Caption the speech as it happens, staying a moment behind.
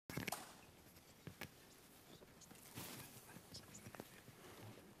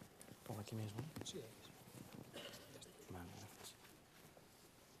Aquí mismo. Sí. Vale, gracias.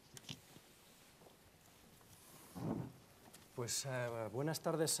 Pues buenas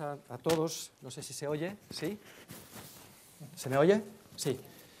tardes a todos. No sé si se oye. ¿Sí? ¿Se me oye? Sí.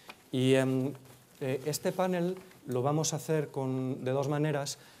 Y este panel lo vamos a hacer de dos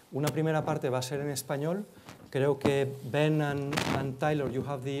maneras. Una primera parte va a ser en español. Creo que Ben and Tyler, you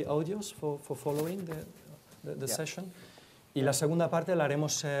have the audios for following the session. Y la segunda parte la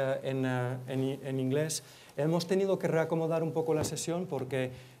haremos en inglés. Hemos tenido que reacomodar un poco la sesión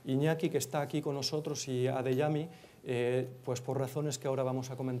porque Iñaki, que está aquí con nosotros, y Adeyami, pues por razones que ahora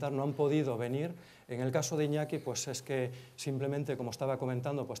vamos a comentar, no han podido venir. En el caso de Iñaki, pues es que simplemente, como estaba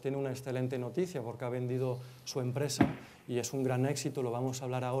comentando, pues tiene una excelente noticia porque ha vendido su empresa y es un gran éxito, lo vamos a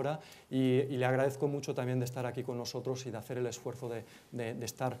hablar ahora, y le agradezco mucho también de estar aquí con nosotros y de hacer el esfuerzo de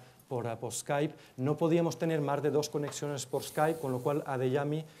estar por Skype. No podíamos tener más de 2 conexiones por Skype, con lo cual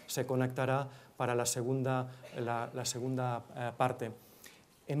Adeyami se conectará para la segunda parte.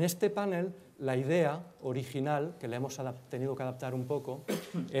 En este panel, la idea original, que le hemos tenido que adaptar un poco,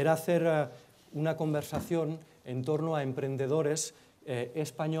 era hacer una conversación en torno a emprendedores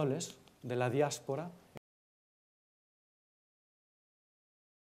españoles de la diáspora.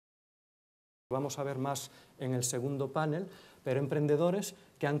 Vamos a ver más en el segundo panel, pero emprendedores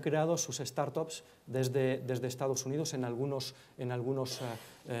que han creado sus startups desde Estados Unidos en algunos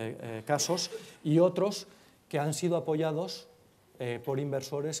casos, y otros que han sido apoyados por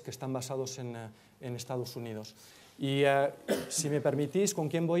inversores que están basados en Estados Unidos. Y si me permitís, con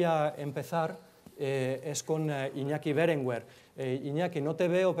quién voy a empezar es con Iñaki Berenguer. Iñaki, no te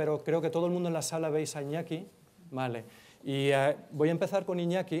veo, pero creo que todo el mundo en la sala veis a Iñaki. Vale. Y voy a empezar con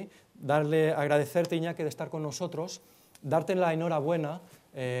Iñaki, agradecerte, Iñaki, de estar con nosotros, darte la enhorabuena.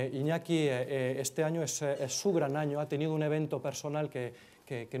 Iñaki este año es su gran año, ha tenido un evento personal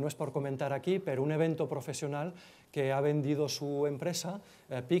que no es por comentar aquí, pero un evento profesional que ha vendido su empresa,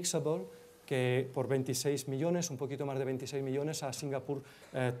 Pixable, que por 26 millones, un poquito más de 26 millones, a Singapore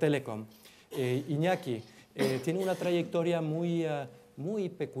Telecom. Iñaki tiene una trayectoria muy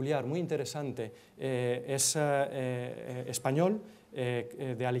peculiar, muy interesante. Es español,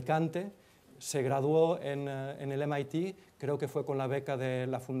 de Alicante, se graduó en el MIT, creo que fue con la beca de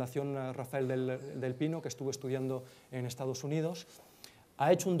la Fundación Rafael del Pino, que estuvo estudiando en Estados Unidos.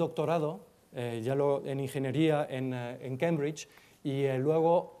 Ha hecho un doctorado en ingeniería en Cambridge, y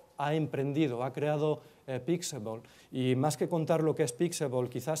luego ha emprendido, ha creado Pixable. Y más que contar lo que es Pixable,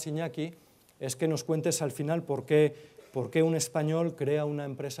 quizás, Iñaki, es que nos cuentes al final por qué un español crea una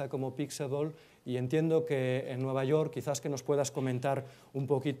empresa como Pixable, y entiendo que en Nueva York, quizás que nos puedas comentar un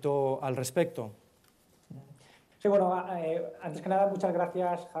poquito al respecto. Sí, bueno, antes que nada, muchas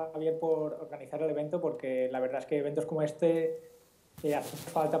gracias, Javier, por organizar el evento, porque la verdad es que eventos como este hacen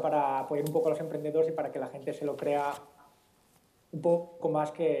falta para apoyar un poco a los emprendedores y para que la gente se lo crea un poco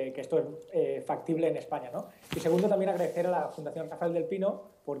más que esto es factible en España, ¿no? Y segundo, también agradecer a la Fundación Rafael del Pino,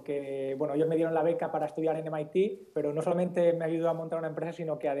 porque bueno, ellos me dieron la beca para estudiar en MIT, pero no solamente me ayudó a montar una empresa,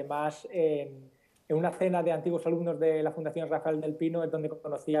 sino que además en una cena de antiguos alumnos de la Fundación Rafael del Pino es donde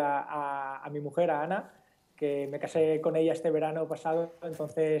conocí a mi mujer, a Ana, que me casé con ella este verano pasado.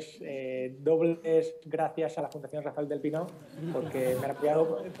 Entonces, dobles gracias a la Fundación Rafael del Pino, porque me han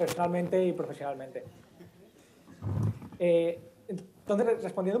apoyado personalmente y profesionalmente. Entonces,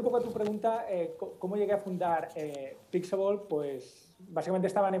 respondiendo un poco a tu pregunta, ¿cómo llegué a fundar Pixable? Pues básicamente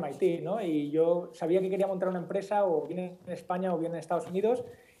estaba en MIT, ¿no? Y yo sabía que quería montar una empresa o bien en España o bien en Estados Unidos,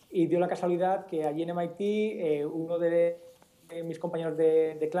 y dio la casualidad que allí en MIT uno de mis compañeros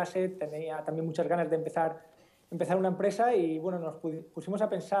de clase tenía también muchas ganas de empezar una empresa, y bueno, nos pusimos a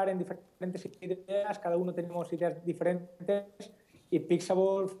pensar en diferentes ideas, cada uno teníamos ideas diferentes, y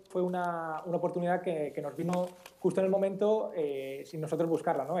Pixable fue una oportunidad que nos vino justo en el momento sin nosotros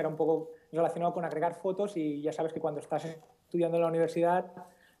buscarla, ¿no? Era un poco relacionado con agregar fotos, y ya sabes que cuando estás estudiando en la universidad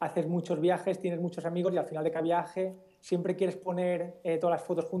haces muchos viajes, tienes muchos amigos, y al final de cada viaje siempre quieres poner todas las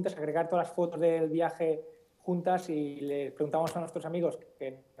fotos juntas, agregar todas las fotos del viaje juntas, y les preguntábamos a nuestros amigos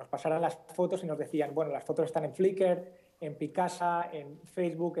que nos pasaran las fotos y nos decían, bueno, las fotos están en Flickr, en Picasa, en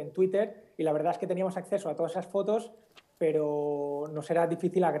Facebook, en Twitter, y la verdad es que teníamos acceso a todas esas fotos, pero nos era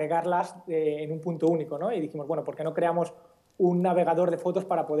difícil agregarlas en un punto único, ¿no? Y dijimos, bueno, ¿por qué no creamos un navegador de fotos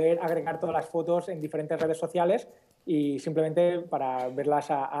para poder agregar todas las fotos en diferentes redes sociales y simplemente para verlas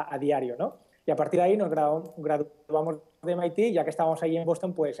a diario, ¿no? Y a partir de ahí nos graduamos de MIT, ya que estábamos ahí en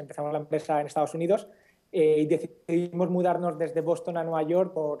Boston, pues empezamos la empresa en Estados Unidos, y decidimos mudarnos desde Boston a Nueva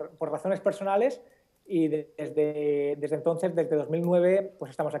York por razones personales, y desde entonces, desde 2009,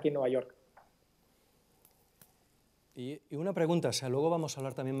 pues estamos aquí en Nueva York. Y una pregunta, o sea, luego vamos a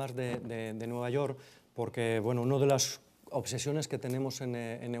hablar también más de Nueva York, porque bueno, una de las obsesiones que tenemos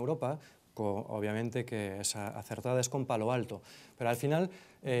en Europa, obviamente que es acertada, es con Palo Alto, pero al final,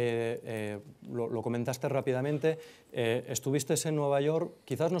 lo comentaste rápidamente, estuviste en Nueva York,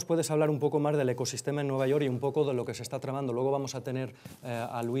 quizás nos puedes hablar un poco más del ecosistema en Nueva York y un poco de lo que se está tramando. Luego vamos a tener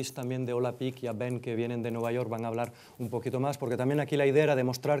a Luis también de Hola Pic y a Ben que vienen de Nueva York, van a hablar un poquito más, porque también aquí la idea era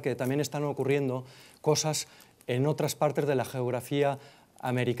demostrar que también están ocurriendo cosas en otras partes de la geografía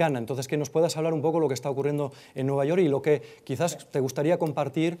americana. Entonces, que nos puedas hablar un poco lo que está ocurriendo en Nueva York y lo que quizás te gustaría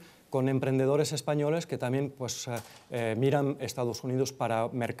compartir con emprendedores españoles que también pues, miran Estados Unidos para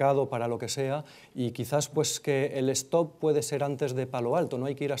mercado, para lo que sea, y quizás pues, que el stop puede ser antes de Palo Alto, no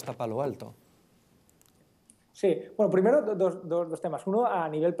hay que ir hasta Palo Alto. Sí, bueno, primero dos temas. Uno, a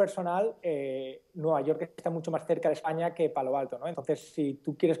nivel personal, Nueva York está mucho más cerca de España que Palo Alto, ¿no? Entonces, si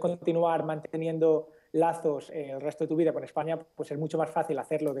tú quieres continuar manteniendo lazos el resto de tu vida con España, pues es mucho más fácil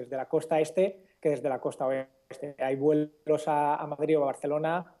hacerlo desde la costa este que desde la costa oeste. Hay vuelos a Madrid o a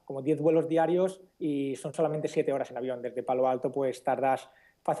Barcelona, como 10 vuelos diarios y son solamente 7 horas en avión. Desde Palo Alto pues tardas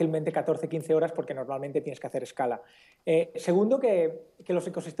fácilmente 14-15 horas porque normalmente tienes que hacer escala. Segundo, que los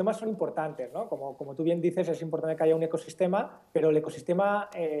ecosistemas son importantes, ¿no? Como tú bien dices, es importante que haya un ecosistema, pero el ecosistema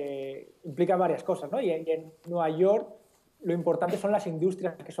implica varias cosas, ¿no? Y en Nueva York lo importante son las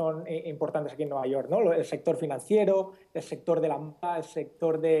industrias que son importantes aquí en Nueva York, ¿no? El sector financiero, el sector de la moda, el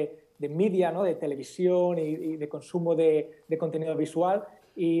sector de media, ¿no? De televisión y de consumo de contenido visual.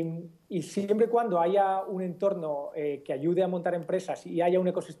 Y siempre y cuando haya un entorno que ayude a montar empresas y haya un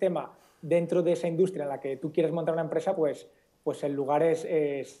ecosistema dentro de esa industria en la que tú quieres montar una empresa, pues el lugar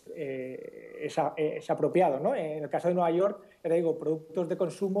es apropiado, ¿no? En el caso de Nueva York, te digo, productos de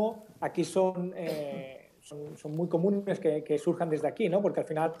consumo aquí son muy comunes que surjan desde aquí, ¿no? Porque al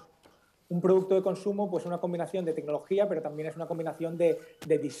final un producto de consumo pues es una combinación de tecnología, pero también es una combinación de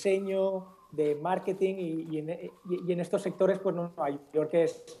diseño, de marketing y en estos sectores pues Nueva York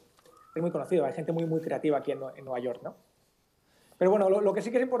es muy conocido, hay gente muy creativa aquí en Nueva York, ¿no? Pero bueno, lo que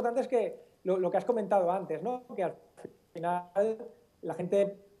sí que es importante es que lo que has comentado antes, ¿no? Que al final la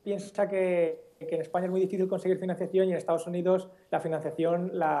gente piensa que en España es muy difícil conseguir financiación y en Estados Unidos la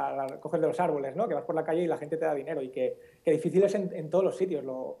financiación la coges de los árboles, ¿no? Que vas por la calle y la gente te da dinero y que difícil es en todos los sitios.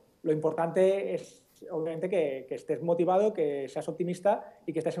 Lo importante es, obviamente, que estés motivado, que seas optimista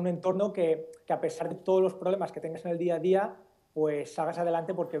y que estés en un entorno que a pesar de todos los problemas que tengas en el día a día, pues salgas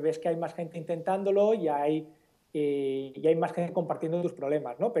adelante porque ves que hay más gente intentándolo y hay más gente compartiendo tus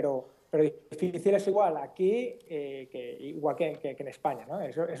problemas, ¿no? Pero difícil es igual aquí igual que en España, ¿no?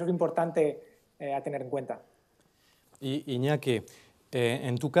 Eso es importante a tener en cuenta. Y Iñaki,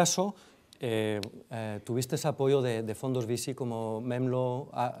 en tu caso, tuviste apoyo de fondos VC como Memlo,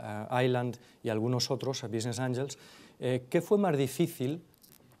 Island y algunos otros, Business Angels. ¿Qué fue más difícil?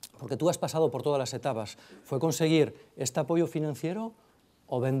 Porque tú has pasado por todas las etapas. ¿Fue conseguir este apoyo financiero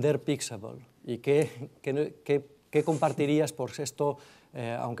o vender Pixable? ¿Y qué compartirías por esto,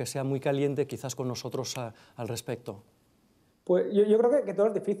 aunque sea muy caliente, quizás con nosotros al respecto? Pues yo creo que todo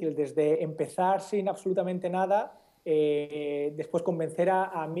es difícil, desde empezar sin absolutamente nada, después convencer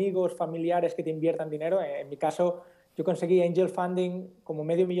a amigos, familiares que te inviertan dinero. En mi caso, yo conseguí angel funding como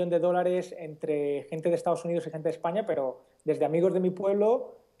 $500,000 entre gente de Estados Unidos y gente de España, pero desde amigos de mi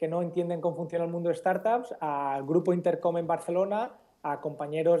pueblo que no entienden cómo funciona el mundo de startups, al grupo Intercom en Barcelona, a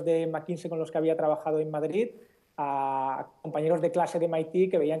compañeros de McKinsey con los que había trabajado en Madrid, a compañeros de clase de MIT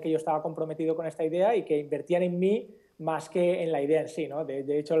que veían que yo estaba comprometido con esta idea y que invertían en mí más que en la idea en sí, ¿no?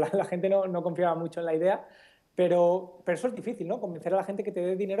 De hecho, la gente no confiaba mucho en la idea, pero eso es difícil, ¿no? Convencer a la gente que te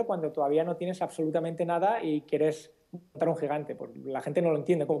dé dinero cuando todavía no tienes absolutamente nada y quieres montar un gigante. Pues la gente no lo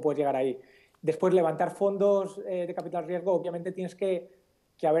entiende cómo puedes llegar ahí. Después, levantar fondos de capital riesgo, obviamente tienes que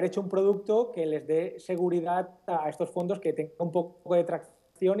haber hecho un producto que les dé seguridad a estos fondos, que tenga un poco de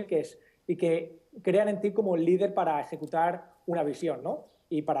tracción y que crean en ti como líder para ejecutar una visión, ¿no?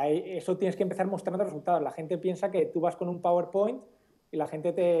 Y para eso tienes que empezar mostrando resultados. La gente piensa que tú vas con un PowerPoint y la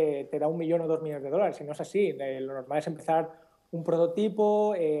gente te da $1 millón o $2 millones. Y no es así. Lo normal es empezar un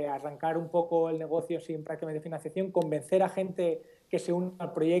prototipo, arrancar un poco el negocio sin prácticamente financiación, convencer a gente que se una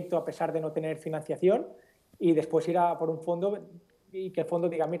al proyecto a pesar de no tener financiación y después ir a por un fondo y que el fondo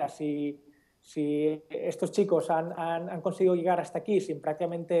diga, mira, si estos chicos han conseguido llegar hasta aquí sin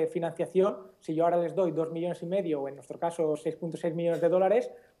prácticamente financiación, si yo ahora les doy 2,5 millones o en nuestro caso 6,6 millones de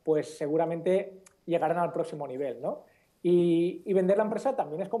dólares, pues seguramente llegarán al próximo nivel, ¿no? Y vender la empresa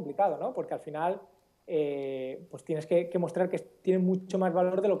también es complicado, ¿no? Porque al final pues tienes que mostrar que tienen mucho más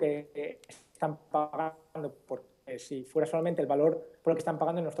valor de lo que están pagando, porque si fuera solamente el valor por el que están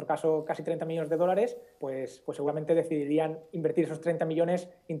pagando, en nuestro caso casi 30 millones de dólares, pues seguramente decidirían invertir esos 30 millones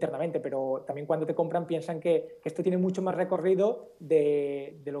internamente, pero también cuando te compran piensan que esto tiene mucho más recorrido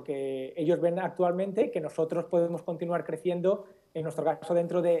de lo que ellos ven actualmente, que nosotros podemos continuar creciendo, en nuestro caso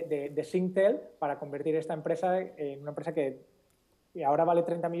dentro de Singtel, para convertir esta empresa en una empresa que ahora vale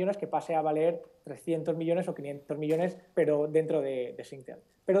 30 millones, que pase a valer 300 millones o 500 millones, pero dentro de Singtel.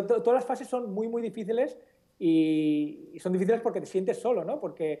 Pero todas las fases son muy, muy difíciles y son difíciles porque te sientes solo, ¿no?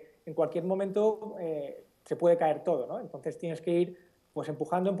 Porque en cualquier momento se puede caer todo, ¿no? Entonces tienes que ir pues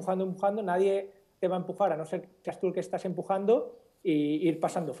empujando, empujando, empujando. Nadie te va a empujar, a no ser que seas tú el que estás empujando, y ir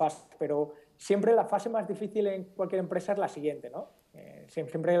pasando fases. Pero siempre la fase más difícil en cualquier empresa es la siguiente, ¿no?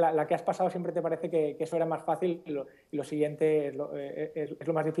 Siempre la que has pasado siempre te parece que eso era más fácil y lo siguiente es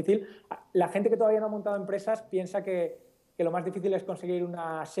lo más difícil. La gente que todavía no ha montado empresas piensa que lo más difícil es conseguir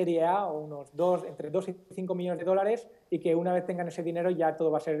una serie A o entre 2 y 5 millones de dólares, y que una vez tengan ese dinero ya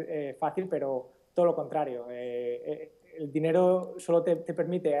todo va a ser fácil, pero todo lo contrario. El dinero solo te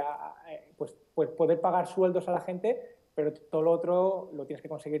permite pues poder pagar sueldos a la gente, pero todo lo otro lo tienes que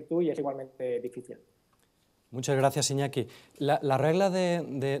conseguir tú y es igualmente difícil. Muchas gracias, Iñaki. La regla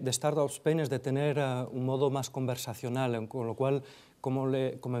de Startup Spain es de tener un modo más conversacional, con lo cual, como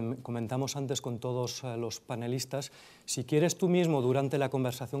comentamos antes con todos los panelistas, si quieres tú mismo, durante la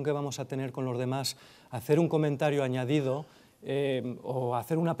conversación que vamos a tener con los demás, hacer un comentario añadido o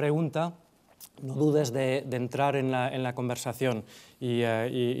hacer una pregunta, no dudes de entrar en la conversación y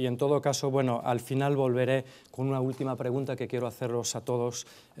en todo caso, bueno, al final volveré con una última pregunta que quiero haceros a todos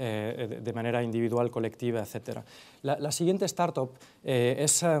de manera individual, colectiva, etc. La siguiente startup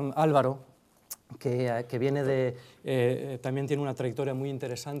es Álvaro, que viene también tiene una trayectoria muy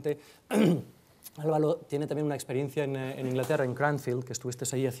interesante. Álvaro tiene también una experiencia en Inglaterra, en Cranfield, que estuviste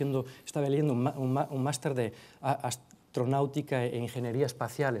ahí estaba leyendo un máster de astronáutica e ingeniería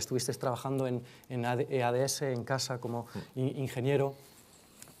espacial. Estuviste trabajando en EADS en casa como ingeniero.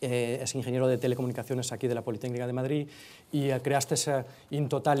 Es ingeniero de telecomunicaciones aquí de la Politécnica de Madrid y creaste ese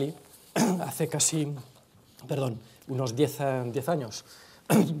InToTally hace unos 10 años.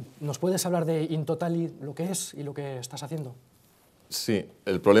 ¿Nos puedes hablar de InToTally, lo que es y lo que estás haciendo? Sí,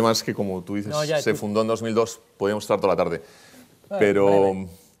 el problema es que, como tú dices, se fundó en 2002, podíamos estar toda la tarde. Pero,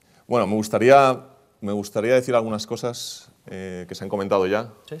 bueno, me gustaría decir algunas cosas que se han comentado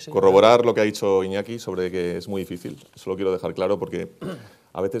ya. Corroborar lo que ha dicho Iñaki sobre que es muy difícil. Eso lo quiero dejar claro porque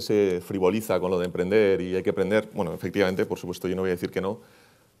a veces se frivoliza con lo de emprender y hay que aprender. Bueno, efectivamente, por supuesto, yo no voy a decir que no,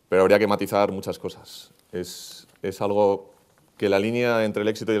 pero habría que matizar muchas cosas. Es algo que la línea entre el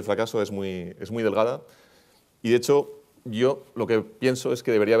éxito y el fracaso es muy delgada. Y, de hecho, yo lo que pienso es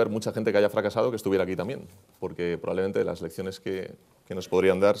que debería haber mucha gente que haya fracasado que estuviera aquí también, porque probablemente las lecciones que nos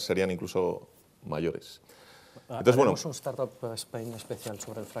podrían dar serían incluso mayores. Entonces, bueno, un Startup Spain especial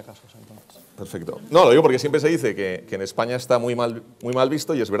sobre el fracaso, entonces. Perfecto. No, lo digo porque siempre se dice que en España está muy mal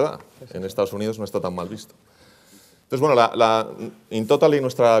visto y es verdad. En Estados Unidos no está tan mal visto. Entonces, bueno, la InToTally,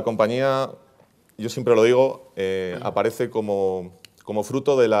 nuestra compañía, yo siempre lo digo, aparece como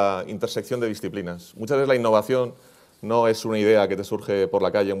fruto de la intersección de disciplinas. Muchas veces la innovación no es una idea que te surge por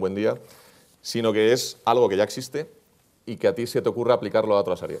la calle un buen día, sino que es algo que ya existe y que a ti se te ocurre aplicarlo a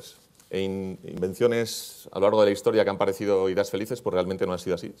otras áreas. Invenciones a lo largo de la historia que han parecido ideas felices, pues realmente no ha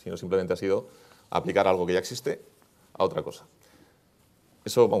sido así, sino simplemente ha sido aplicar algo que ya existe a otra cosa.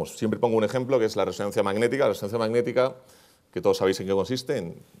 Eso, vamos, siempre pongo un ejemplo que es la resonancia magnética. La resonancia magnética, que todos sabéis en qué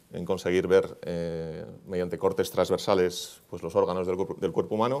consiste, en conseguir ver mediante cortes transversales pues, los órganos del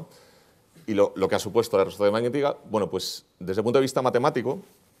cuerpo humano. Y lo que ha supuesto la resonancia magnética, bueno, pues desde el punto de vista matemático,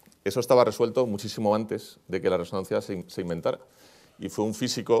 eso estaba resuelto muchísimo antes de que la resonancia se inventara. Y fue un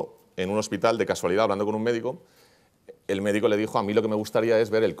físico en un hospital, de casualidad, hablando con un médico, el médico le dijo, a mí lo que me gustaría es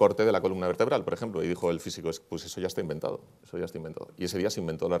ver el corte de la columna vertebral, por ejemplo. Y dijo el físico, pues eso ya está inventado, eso ya está inventado. Y ese día se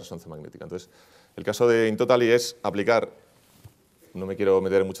inventó la resonancia magnética. Entonces, el caso de InToTally es aplicar, no me quiero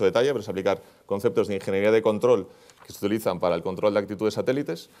meter en mucho detalle, pero es aplicar conceptos de ingeniería de control que se utilizan para el control de actitud de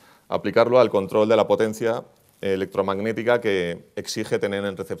satélites, aplicarlo al control de la potencia electromagnética que exige tener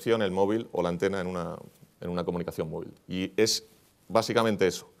en recepción el móvil o la antena en una comunicación móvil. Y es básicamente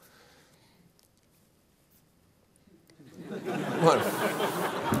eso. Bueno,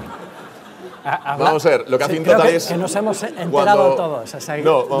 vamos a ver, lo que hace InToTally es... que nos hemos enterado todos, o sea,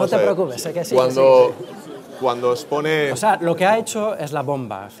 no te preocupes, sé que sí. Cuando os pone... O sea, lo que ha hecho es la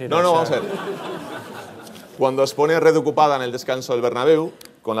bomba. Es decir, vamos a ver. Cuando os pone red ocupada en el descanso del Bernabéu,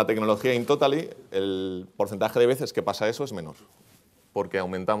 con la tecnología InToTally, el porcentaje de veces que pasa eso es menor, porque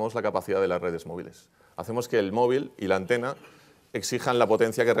aumentamos la capacidad de las redes móviles. Hacemos que el móvil y la antena exijan la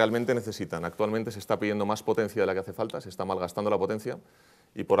potencia que realmente necesitan. Actualmente se está pidiendo más potencia de la que hace falta, se está malgastando la potencia,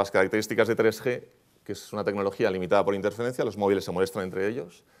 y por las características de 3G, que es una tecnología limitada por interferencia, los móviles se molestan entre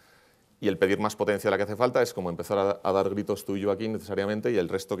ellos, y el pedir más potencia de la que hace falta es como empezar a dar gritos tú y yo aquí innecesariamente, y el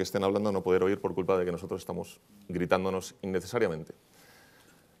resto que estén hablando no poder oír por culpa de que nosotros estamos gritándonos innecesariamente.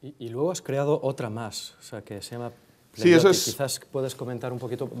 Y luego has creado otra más, o sea, que se llama... Sí, eso es... Quizás puedes comentar un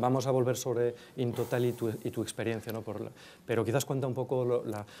poquito, vamos a volver sobre InToTally y tu experiencia, ¿no? Pero quizás cuenta un poco,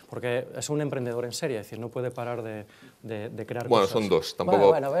 porque es un emprendedor en serie, es decir, no puede parar de crear Bueno, cosas. son dos,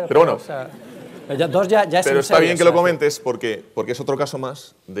 tampoco... Pero bueno, o sea, dos ya es pero en está serie, bien que lo comentes porque es otro caso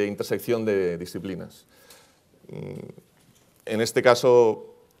más de intersección de disciplinas. En este caso,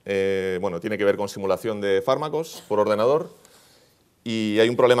 bueno, tiene que ver con simulación de fármacos por ordenador. Y hay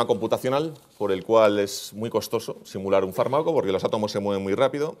un problema computacional por el cual es muy costoso simular un fármaco porque los átomos se mueven muy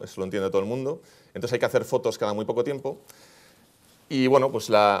rápido, eso lo entiende todo el mundo. Entonces hay que hacer fotos cada muy poco tiempo. Y bueno, pues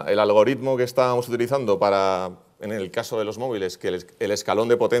el algoritmo que estábamos utilizando para, en el caso de los móviles, que el escalón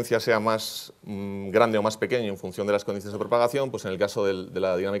de potencia sea más grande o más pequeño en función de las condiciones de propagación, pues en el caso de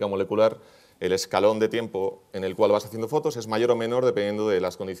la dinámica molecular, el escalón de tiempo en el cual vas haciendo fotos es mayor o menor dependiendo de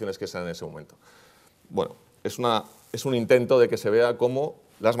las condiciones que sean en ese momento. Bueno, es un intento de que se vea cómo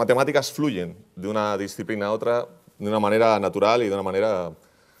las matemáticas fluyen de una disciplina a otra de una manera natural y de una manera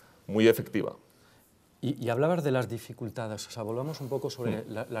muy efectiva. Y hablabas de las dificultades, o sea, volvamos un poco sobre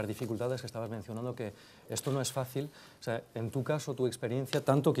las dificultades que estabas mencionando, que esto no es fácil. O sea, en tu caso, tu experiencia,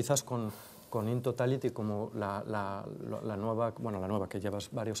 tanto quizás con InToTally como la nueva, que llevas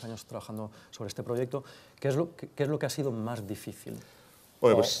varios años trabajando sobre este proyecto, ¿qué es lo que ha sido más difícil?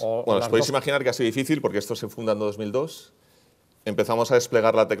 Bueno, pues, os podéis imaginar que ha sido difícil porque esto se funda en 2002. Empezamos a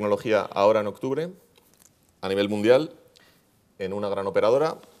desplegar la tecnología ahora en octubre a nivel mundial en una gran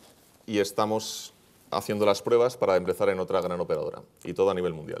operadora y estamos haciendo las pruebas para empezar en otra gran operadora y todo a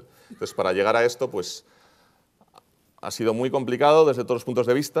nivel mundial. Entonces, para llegar a esto, pues ha sido muy complicado desde todos los puntos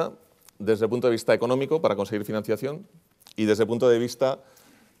de vista, desde el punto de vista económico para conseguir financiación y desde el punto de vista...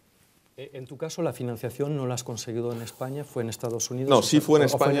 En tu caso, la financiación no la has conseguido en España, ¿fue en Estados Unidos? No, sí fue en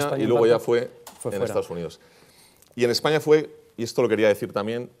España y luego ya fue en Estados Unidos. Y en España fue, y esto lo quería decir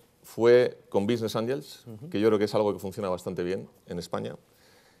también, fue con Business Angels, que yo creo que es algo que funciona bastante bien en España,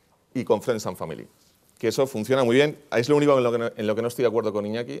 y con Friends and Family, que eso funciona muy bien. Ahí es lo único en lo que no estoy de acuerdo con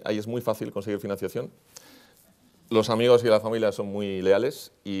Iñaki, ahí es muy fácil conseguir financiación. Los amigos y la familia son muy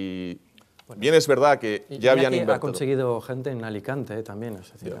leales y... Bien, es verdad que ya habían invertido. Ha conseguido gente en Alicante también.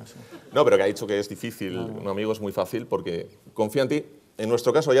 Es decir, no, pero que ha dicho que es difícil. Un amigo es muy fácil porque confía en ti. En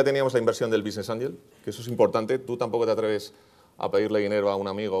nuestro caso ya teníamos la inversión del Business Angel, que eso es importante. Tú tampoco te atreves a pedirle dinero a un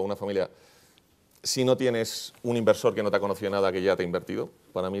amigo o a una familia si no tienes un inversor que no te ha conocido nada, que ya te ha invertido.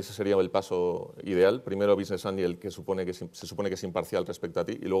 Para mí ese sería el paso ideal. Primero Business Angel, que se supone que es imparcial respecto a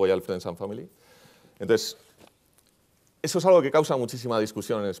ti, y luego ya el Friends and Family. Entonces, eso es algo que causa muchísima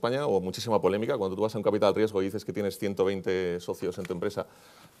discusión en España o muchísima polémica. Cuando tú vas a un capital riesgo y dices que tienes 120 socios en tu empresa,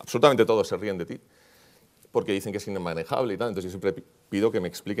 absolutamente todos se ríen de ti porque dicen que es inmanejable y tal. Entonces yo siempre pido que me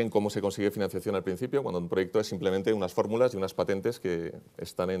expliquen cómo se consigue financiación al principio cuando un proyecto es simplemente unas fórmulas y unas patentes que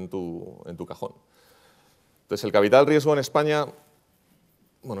están en tu cajón. Entonces el capital riesgo en España,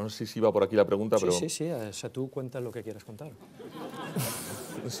 bueno, no sé si iba por aquí la pregunta, pero... Sí, o sea, tú cuentas lo que quieras contar.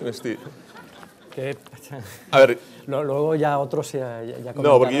 No sé si me estoy... A ver, luego ya otros ya comentarán.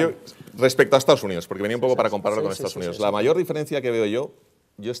 No, porque yo, respecto a Estados Unidos, porque venía un poco para compararlo con Estados Unidos. La mayor diferencia que veo yo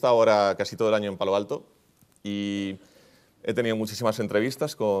he estado ahora casi todo el año en Palo Alto y he tenido muchísimas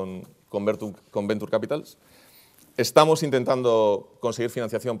entrevistas con Venture Capitals. Estamos intentando conseguir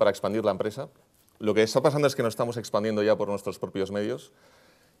financiación para expandir la empresa. Lo que está pasando es que nos estamos expandiendo ya por nuestros propios medios.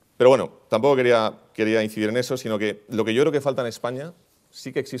 Pero bueno, tampoco quería incidir en eso, sino que lo que yo creo que falta en España,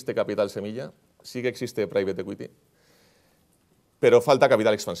 sí que existe capital semilla, sí que existe private equity, pero falta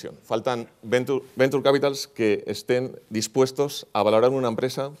capital expansión. Faltan venture capitals que estén dispuestos a valorar una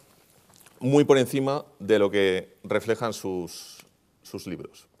empresa muy por encima de lo que reflejan sus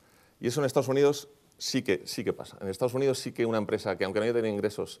libros. Y eso en Estados Unidos sí que pasa. En Estados Unidos sí que una empresa que, aunque no haya tenido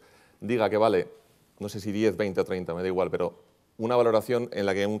ingresos, diga que vale, no sé si 10, 20 o 30, me da igual, pero una valoración en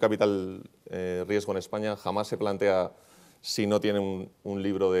la que un capital riesgo en España jamás se plantea si no tiene un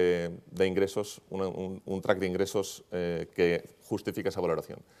libro de ingresos, un track de ingresos que justifique esa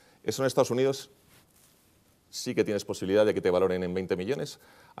valoración. Eso en Estados Unidos sí que tienes posibilidad de que te valoren en 20 millones,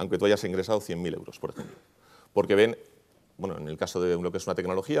 aunque tú hayas ingresado 100.000 euros, por ejemplo. Porque ven, bueno, en el caso de lo que es una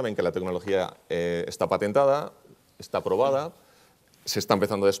tecnología, ven que la tecnología está patentada, está aprobada, se está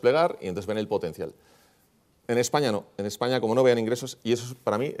empezando a desplegar y entonces ven el potencial. En España no. En España, como no vean ingresos, y eso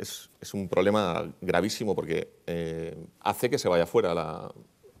para mí es un problema gravísimo porque hace que se vaya fuera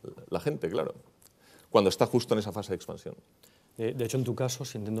la gente, claro, cuando está justo en esa fase de expansión. De hecho, en tu caso,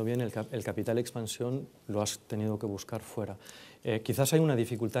 si entiendo bien, el capital expansión lo has tenido que buscar fuera. Quizás hay una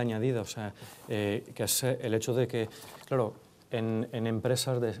dificultad añadida, o sea, que es el hecho de que, claro, en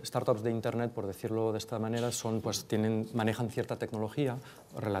empresas de startups de Internet, por decirlo de esta manera, pues, manejan cierta tecnología,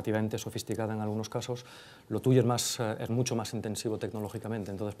 relativamente sofisticada en algunos casos. Lo tuyo es mucho más intensivo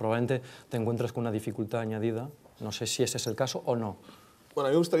tecnológicamente, entonces probablemente te encuentres con una dificultad añadida. No sé si ese es el caso o no. Bueno, a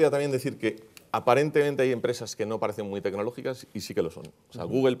mí me gustaría también decir que aparentemente hay empresas que no parecen muy tecnológicas y sí que lo son. O sea,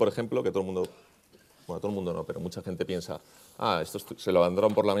 Google, por ejemplo, que todo el mundo, bueno, todo el mundo no, pero mucha gente piensa, estos se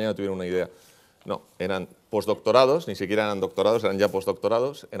levantaron por la mañana y tuvieron una idea. No, eran postdoctorados, ni siquiera eran doctorados, eran ya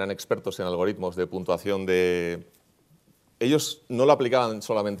postdoctorados, eran expertos en algoritmos de puntuación de... Ellos no lo aplicaban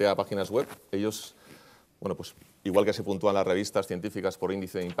solamente a páginas web, ellos, bueno, pues igual que se puntúan las revistas científicas por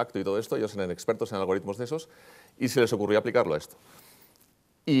índice de impacto y todo esto, ellos eran expertos en algoritmos de esos y se les ocurrió aplicarlo a esto.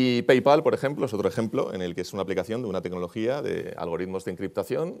 Y PayPal, por ejemplo, es otro ejemplo en el que es una aplicación de una tecnología de algoritmos de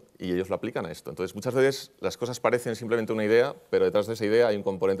encriptación y ellos lo aplican a esto. Entonces, muchas veces las cosas parecen simplemente una idea, pero detrás de esa idea hay un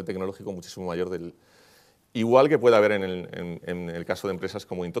componente tecnológico muchísimo mayor igual que puede haber en el caso de empresas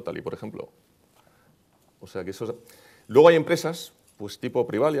como InToTally, por ejemplo. O sea que eso... Luego hay empresas, pues tipo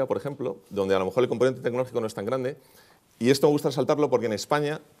Privalia, por ejemplo, donde a lo mejor el componente tecnológico no es tan grande. Y esto me gusta resaltarlo porque en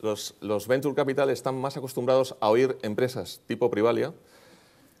España los venture capital están más acostumbrados a oír empresas tipo Privalia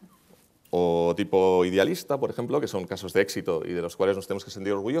o tipo Idealista, por ejemplo, que son casos de éxito y de los cuales nos tenemos que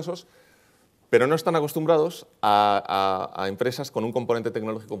sentir orgullosos, pero no están acostumbrados a empresas con un componente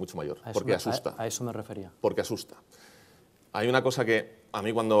tecnológico mucho mayor, porque asusta. A eso me refería. Porque asusta. Hay una cosa que a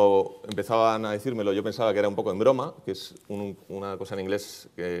mí cuando empezaban a decírmelo yo pensaba que era un poco en broma, que es una cosa en inglés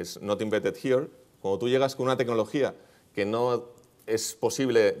que es not embedded here. Cuando tú llegas con una tecnología que no es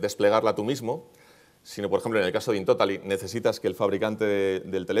posible desplegarla tú mismo, sino, por ejemplo, en el caso de InToTally, necesitas que el fabricante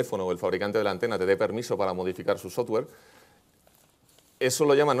del teléfono o el fabricante de la antena te dé permiso para modificar su software. Eso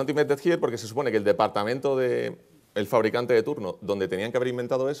lo llaman not embedded here porque se supone que el departamento del fabricante de turno, donde tenían que haber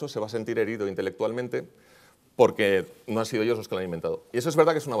inventado eso, se va a sentir herido intelectualmente porque no han sido ellos los que lo han inventado. Y eso es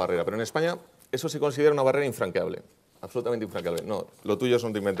verdad que es una barrera, pero en España eso se considera una barrera infranqueable, absolutamente infranqueable. No, lo tuyo es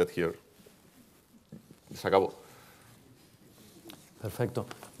not embedded here. Se acabó. Perfecto.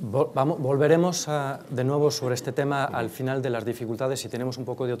 Volveremos de nuevo sobre este tema al final de las dificultades, si tenemos un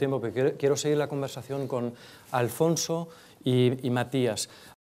poco de tiempo, porque quiero seguir la conversación con Alfonso y Matías.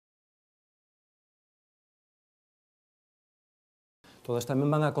 Todos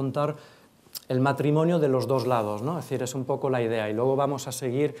también van a contar el matrimonio de los dos lados, ¿no? Es decir, es un poco la idea. Y luego vamos a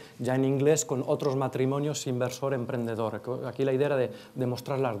seguir ya en inglés con otros matrimonios inversor-emprendedor. Aquí la idea era de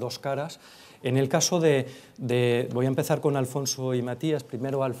mostrar las dos caras. En el caso voy a empezar con Alfonso y Matías.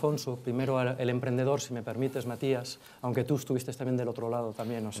 Primero Alfonso, primero el emprendedor, si me permites, Matías, aunque tú estuviste también del otro lado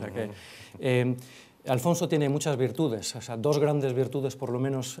también, o sea que... Alfonso tiene muchas virtudes, o sea, dos grandes virtudes por lo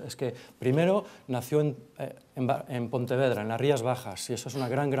menos, es que primero nació en Pontevedra, en las Rías Bajas, y eso es una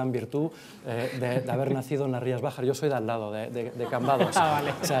gran virtud de haber nacido en las Rías Bajas. Yo soy de al lado, de Cambados.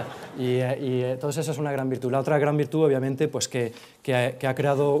 Vale. O sea, entonces esa es una gran virtud. La otra gran virtud, obviamente, pues que ha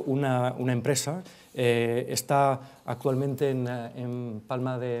creado una empresa, está actualmente en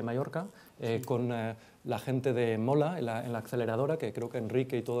Palma de Mallorca, con la gente de Mola, en la aceleradora, que creo que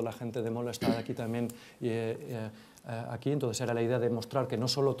Enrique y toda la gente de Mola está aquí también, aquí. Entonces era la idea de mostrar que no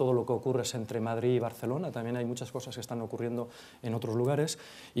solo todo lo que ocurre es entre Madrid y Barcelona, también hay muchas cosas que están ocurriendo en otros lugares.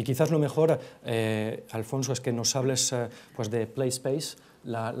 Y quizás lo mejor, Alfonso, es que nos hables pues de PlaySpace,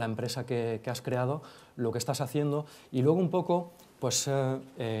 la empresa que has creado, lo que estás haciendo, y luego un poco... Pues,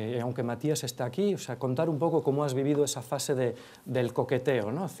 aunque Matías está aquí, o sea, contar un poco cómo has vivido esa fase del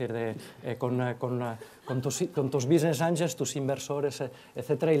coqueteo, ¿no? Es decir, con tus business angels, tus inversores,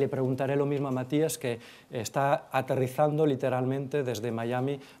 etcétera, y le preguntaré lo mismo a Matías, que está aterrizando literalmente desde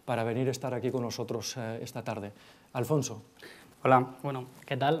Miami para venir a estar aquí con nosotros esta tarde. Alfonso. Hola, bueno,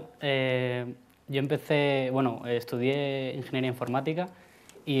 ¿qué tal? Yo estudié ingeniería informática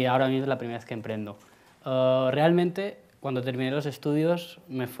y ahora mismo es la primera vez que emprendo. Realmente, cuando terminé los estudios,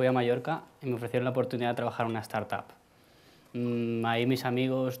 me fui a Mallorca y me ofrecieron la oportunidad de trabajar en una startup. Ahí mis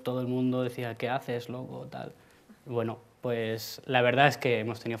amigos, todo el mundo decía, ¿qué haces, loco? Tal. Bueno, pues la verdad es que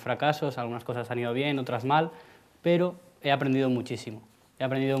hemos tenido fracasos, algunas cosas han ido bien, otras mal, pero he aprendido muchísimo. He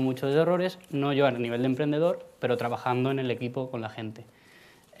aprendido muchos errores, no yo a nivel de emprendedor, pero trabajando en el equipo con la gente.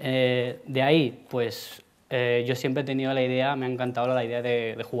 De ahí, pues yo siempre he tenido la idea, me ha encantado la idea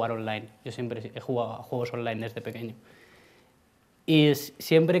de jugar online. Yo siempre he jugado a juegos online desde pequeño. Y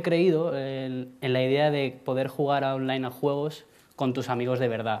siempre he creído en la idea de poder jugar online a juegos con tus amigos de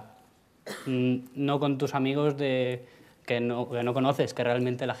verdad. No con tus amigos que no conoces, que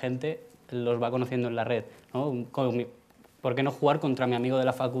realmente la gente los va conociendo en la red, ¿no? ¿Por qué no jugar contra mi amigo de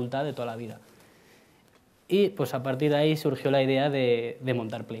la facultad de toda la vida? Y pues a partir de ahí surgió la idea de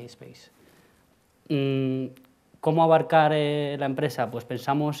montar PlaySpace. ¿Cómo abarcar la empresa? Pues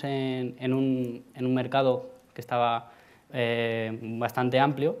pensamos en un mercado que estaba bastante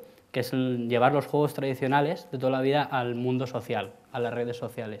amplio, que es llevar los juegos tradicionales de toda la vida al mundo social, a las redes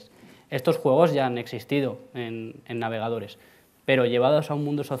sociales. Estos juegos ya han existido en navegadores, pero llevados a un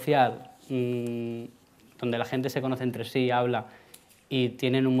mundo social donde la gente se conoce entre sí, habla y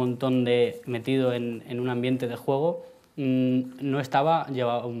tienen un montón metido en un ambiente de juego, no estaba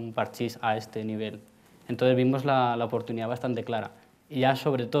llevado un parchís a este nivel. Entonces vimos la oportunidad bastante clara. Y ya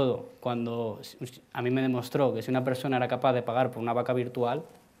sobre todo, cuando a mí me demostró que si una persona era capaz de pagar por una vaca virtual,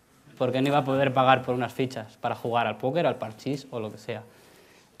 ¿por qué no iba a poder pagar por unas fichas para jugar al póker, al parchís o lo que sea?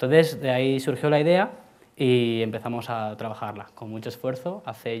 Entonces de ahí surgió la idea y empezamos a trabajarla con mucho esfuerzo,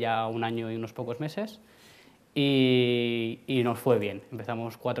 hace ya 1 año y unos pocos meses, y nos fue bien.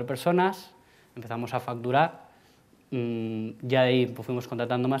 Empezamos 4 personas, empezamos a facturar, ya de ahí pues, fuimos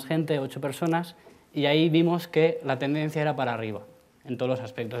contratando más gente, 8 personas, y ahí vimos que la tendencia era para arriba, en todos los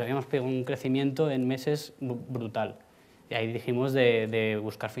aspectos. Habíamos pegado un crecimiento en meses brutal. Y ahí dijimos de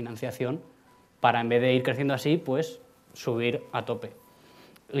buscar financiación para, en vez de ir creciendo así, pues subir a tope.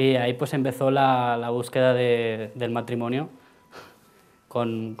 Y ahí pues empezó la búsqueda del matrimonio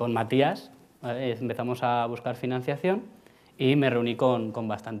con Matías, ¿vale? Empezamos a buscar financiación y me reuní con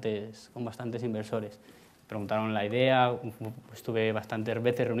bastantes inversores. Preguntaron la idea, estuve bastantes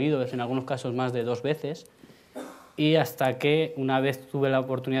veces reunido, en algunos casos más de 2 veces, y hasta que una vez tuve la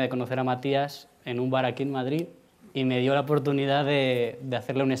oportunidad de conocer a Matías en un bar aquí en Madrid y me dio la oportunidad de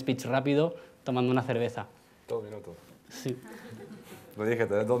hacerle un speech rápido tomando una cerveza. 2 minutos. Sí. Lo dije,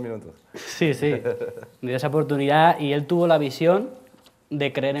 te das 2 minutos. Sí, sí. Me dio esa oportunidad y él tuvo la visión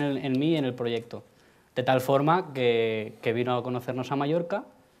de creer en mí y en el proyecto. De tal forma que vino a conocernos a Mallorca,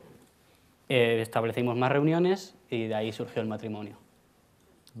 establecimos más reuniones y de ahí surgió el matrimonio.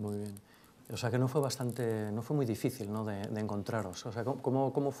 Muy bien. O sea que no fue muy difícil, ¿no? de encontraros. O sea,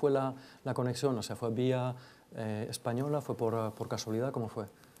 ¿cómo fue la conexión? O sea, ¿fue vía española? ¿Fue por casualidad? ¿Cómo fue?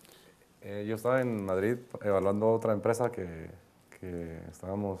 Yo estaba en Madrid evaluando otra empresa que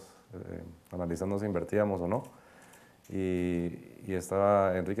estábamos analizando si invertíamos o no. Y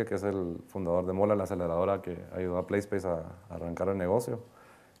estaba Enrique, que es el fundador de Mola, la aceleradora que ayudó a PlaySpace a arrancar el negocio.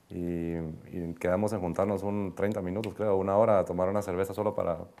 Y quedamos en juntarnos 30 minutos, creo, 1 hora, a tomar una cerveza solo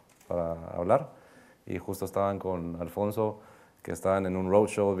para hablar. Y justo estaban con Alfonso, que estaban en un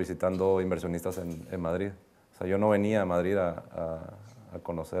roadshow visitando inversionistas en Madrid. O sea, yo no venía a Madrid a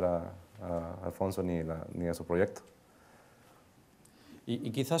conocer a Alfonso ni a su proyecto.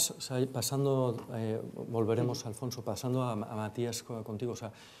 Y quizás, o sea, pasando, volveremos, Alfonso, pasando a Matías contigo, o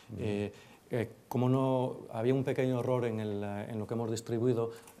sea, como no había un pequeño error en lo que hemos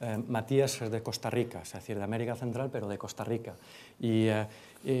distribuido, Matías es de Costa Rica, es decir, de América Central, pero de Costa Rica.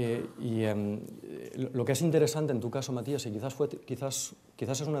 Lo que es interesante en tu caso, Matías, y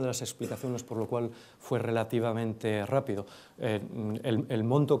quizás es una de las explicaciones por lo cual fue relativamente rápido, el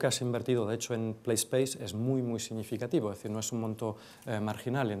monto que has invertido, de hecho, en PlaySpace es muy, muy significativo, es decir, no es un monto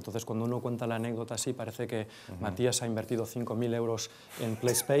marginal. Entonces, cuando uno cuenta la anécdota así, parece que Matías ha invertido 5.000 euros en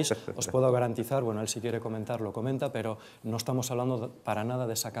PlaySpace. Os puedo garantizar, bueno, él si quiere comentar, lo comenta, pero no estamos hablando para nada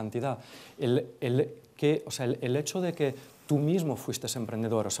de esa cantidad. El hecho de que tú mismo fuiste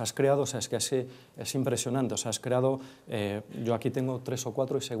emprendedor, o sea, has creado, o sea, es que es impresionante, o sea, has creado, yo aquí tengo 3 o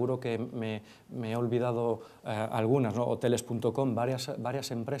 4 y seguro que me he olvidado algunas, ¿no? Hoteles.com,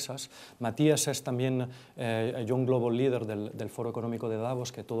 varias empresas. Matías es también Young Global Leader del Foro Económico de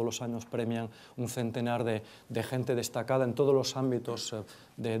Davos, que todos los años premian un centenar de gente destacada en todos los ámbitos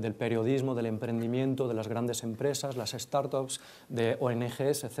del periodismo, del emprendimiento, de las grandes empresas, las startups, de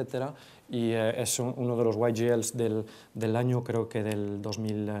ONGs, etcétera, y es uno de los YGLs del año, creo que del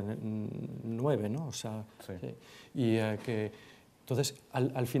 2009, ¿no? O sea, sí. Y entonces,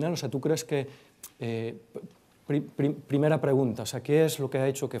 al final, o sea, ¿tú crees que, primera pregunta, o sea, ¿qué es lo que ha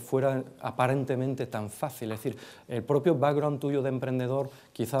hecho que fuera aparentemente tan fácil? Es decir, el propio background tuyo de emprendedor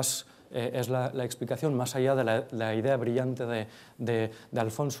quizás es la explicación, más allá de la idea brillante de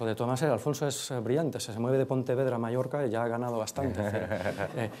Alfonso. De todas maneras, Alfonso es brillante, se mueve de Pontevedra a Mallorca y ya ha ganado bastante.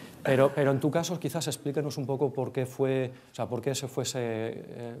 Pero en tu caso, quizás explícanos un poco por qué fue, o sea, por qué se fue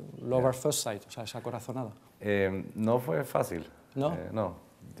ese love at first sight, o sea, esa corazonada. No fue fácil. ¿No? No.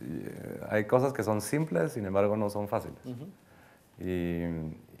 Hay cosas que son simples, sin embargo, no son fáciles.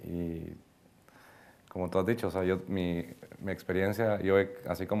 Y como tú has dicho, o sea, mi experiencia,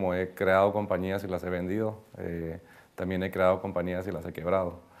 así como he creado compañías y las he vendido, también he creado compañías y las he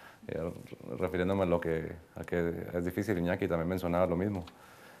quebrado. Refiriéndome a que es difícil, Iñaki también mencionaba lo mismo.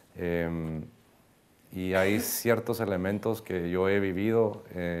 Y hay ciertos elementos que yo he vivido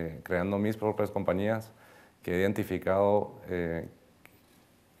creando mis propias compañías que he identificado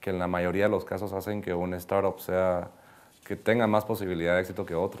que en la mayoría de los casos hacen que un startup que tenga más posibilidad de éxito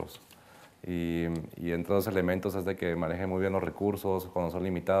que otros. Y entre los elementos es de que manejen muy bien los recursos cuando son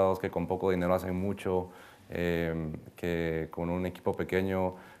limitados, que con poco dinero hacen mucho, que con un equipo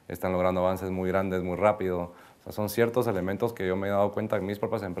pequeño están logrando avances muy grandes, muy rápido. O sea, son ciertos elementos que yo me he dado cuenta en mis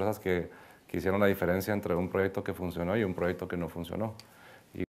propias empresas que hicieron la diferencia entre un proyecto que funcionó y un proyecto que no funcionó.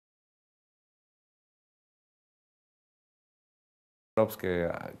 Y startups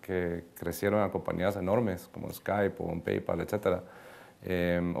que crecieron a compañías enormes como Skype o PayPal, etcétera,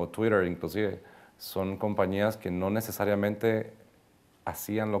 o Twitter inclusive, son compañías que no necesariamente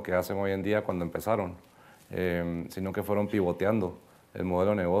hacían lo que hacen hoy en día cuando empezaron, sino que fueron pivoteando el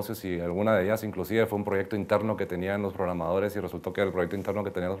modelo de negocios, y alguna de ellas inclusive fue un proyecto interno que tenían los programadores, y resultó que el proyecto interno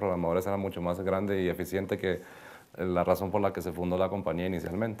que tenían los programadores era mucho más grande y eficiente que la razón por la que se fundó la compañía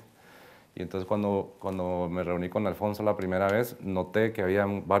inicialmente. Y entonces cuando me reuní con Alfonso la primera vez, noté que había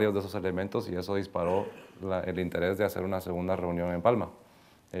varios de esos elementos, y eso disparó el interés de hacer una segunda reunión en Palma.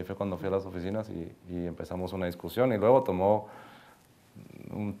 Ahí fue cuando fui a las oficinas y empezamos una discusión, y luego tomó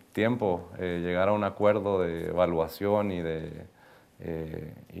un tiempo llegar a un acuerdo de evaluación y de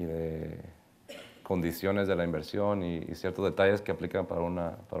condiciones de la inversión y ciertos detalles que aplican para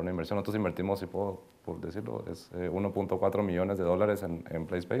una inversión. Nosotros invertimos, si puedo por decirlo, es 1.4 millones de dólares en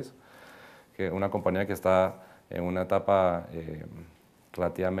PlaySpace, que es una compañía que está en una etapa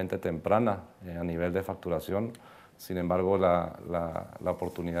relativamente temprana a nivel de facturación. Sin embargo, la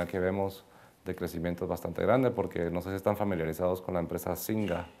oportunidad que vemos de crecimiento es bastante grande, porque no sé si están familiarizados con la empresa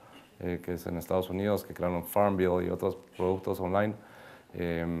Zynga, que es en Estados Unidos, que crearon Farmville y otros productos online.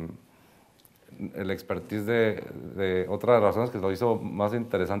 El expertise otra de las razones que lo hizo más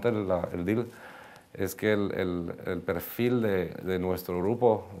interesante el deal es que el perfil de nuestro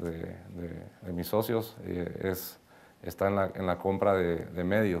grupo, de mis socios, está en la compra de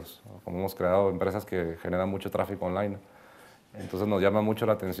medios. Como hemos creado empresas que generan mucho tráfico online. Entonces nos llama mucho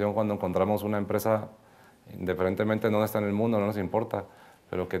la atención cuando encontramos una empresa, independientemente de dónde está en el mundo, no nos importa,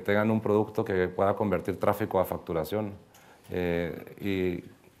 pero que tengan un producto que pueda convertir tráfico a facturación. Y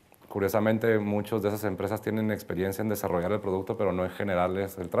curiosamente, muchas de esas empresas tienen experiencia en desarrollar el producto, pero no en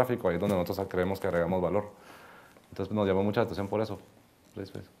generarles el tráfico. Ahí es donde nosotros creemos que agregamos valor. Entonces nos llamó mucha atención por eso.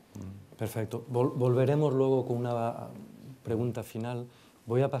 Perfecto. Volveremos luego con una pregunta final.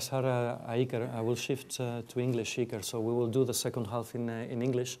 Voy a pasar a Iker. I will shift to English, Iker. So we will do the second half in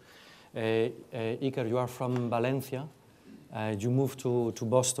English. Iker, you are from Valencia. You moved to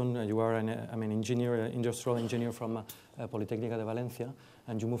Boston. You are an engineer, industrial engineer from Politécnica de Valencia,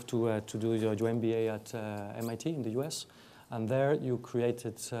 and you moved to do your MBA at MIT in the US, and there you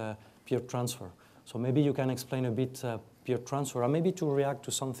created peer transfer. So maybe you can explain a bit peer transfer, and maybe to react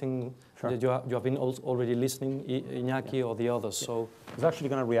to something that you have been already listening, Iñaki or the others. So I was actually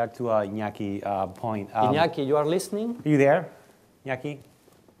going to react to Iñaki point. Iñaki, you are listening? Are you there, Iñaki?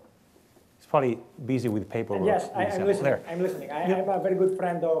 He's probably busy with paperwork. Yes, I'm listening. I'm listening. I'm a very good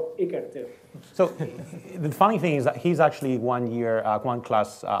friend of Iker too. So the funny thing is that he's actually one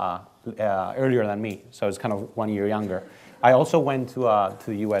class earlier than me, so it's kind of 1 year younger. I also went to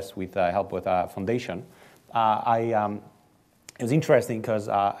the US with help with a foundation. It was interesting because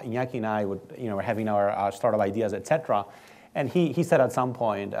Iñaki and I were having our startup ideas, etc. And he said at some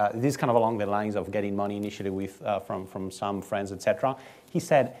point, this is kind of along the lines of getting money initially with from some friends, etc. He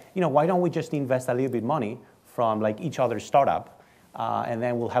said, why don't we just invest a little bit money from like each other's startup, and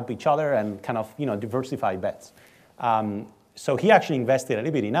then we'll help each other and kind of diversify bets. So he actually invested a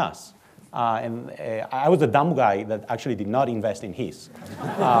little bit in us. And I was the dumb guy that actually did not invest in his.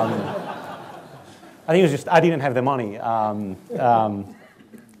 I think it was just I didn't have the money.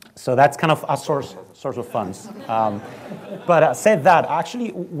 So that's kind of a source of funds. But said that, I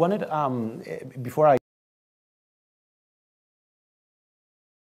actually wanted,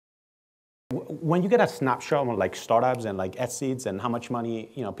 when you get a snapshot on like startups and like exits and how much money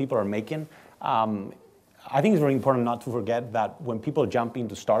people are making, I think it's very important not to forget that when people jump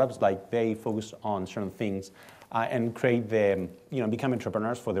into startups, like they focus on certain things and create become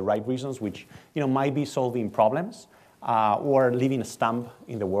entrepreneurs for the right reasons, which might be solving problems or leaving a stamp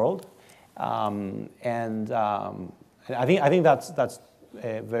in the world. I think that's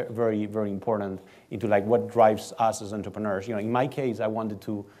very, very important into like what drives us as entrepreneurs. You know, in my case, I wanted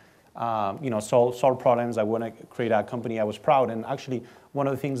to, solve problems. I want to create a company I was proud. And actually, one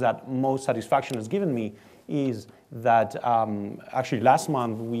of the things that most satisfaction has given me is that actually last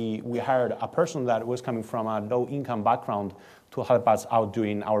month we hired a person that was coming from a low-income background to help us out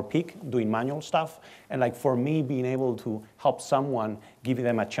during our peak, doing manual stuff. And like for me, being able to help someone, giving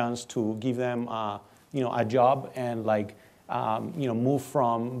them a chance to give them, a job and like, move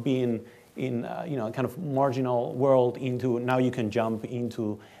from being in, kind of marginal world into now you can jump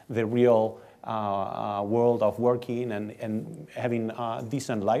into the real world of working and having a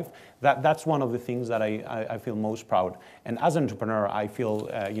decent life. That's one of the things that I feel most proud. And as an entrepreneur, I feel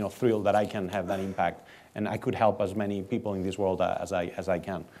thrilled that I can have that impact and I could help as many people in this world as I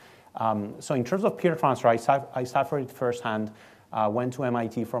can. So in terms of peer transfer, I suffered firsthand. Went to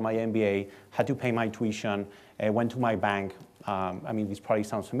MIT for my MBA, had to pay my tuition, went to my bank. This probably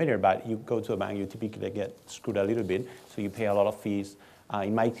sounds familiar, but you go to a bank, you typically get screwed a little bit, so you pay a lot of fees.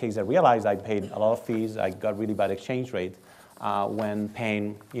 In my case, I realized I paid a lot of fees. I got really bad exchange rate when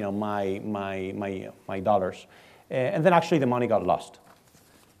paying, my dollars. And then actually the money got lost.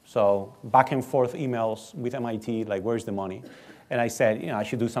 So back and forth emails with MIT, like, where's the money? And I said, I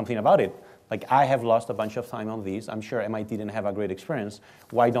should do something about it. Like, I have lost a bunch of time on these. I'm sure MIT didn't have a great experience.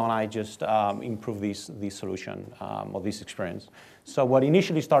 Why don't I just improve this solution or this experience? So what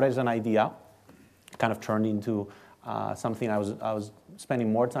initially started as an idea kind of turned into something I was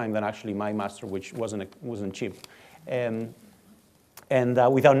spending more time than actually my master, which wasn't cheap. And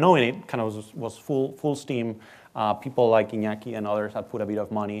without knowing it, kind of was full steam. People like Iñaki and others had put a bit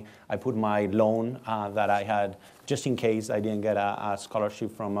of money. I put my loan that I had just in case I didn't get a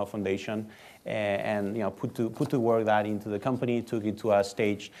scholarship from a foundation, and put to work that into the company. Took it to a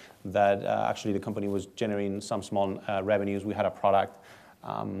stage that actually the company was generating some small revenues. We had a product,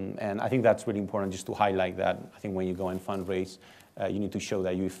 and I think that's really important just to highlight that. I think when you go and fundraise, you need to show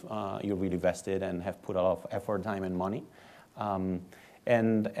that you're really vested and have put a lot of effort, time, and money.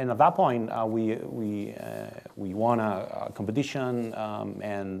 And at that point, we won a competition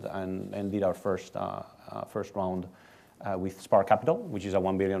and did our first round with Spark Capital, which is a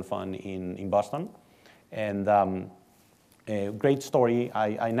 $1 billion fund in Boston. And a great story.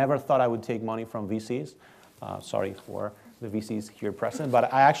 I never thought I would take money from VCs. Sorry for the VCs here present,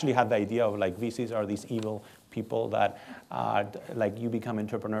 but I actually had the idea of like VCs are these evil people that like you become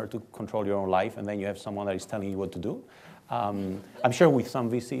entrepreneur to control your own life, and then you have someone that is telling you what to do. I'm sure with some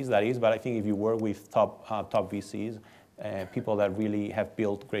VCs that is, but I think if you work with top VCs, people that really have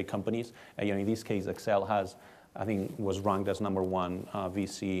built great companies, in this case, Accel was ranked as #1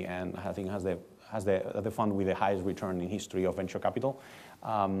 VC, and I think has the fund with the highest return in history of venture capital.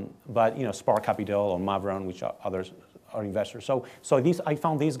 But Spark Capital or Mavron, which others are investors. So I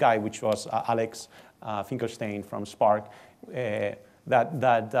found this guy, which was Alex Finkelstein from Spark.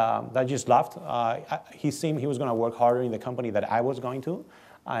 That just laughed. He seemed he was going to work harder in the company that I was going to,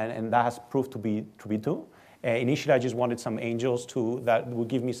 and that has proved to be true. Initially, I just wanted some angels that would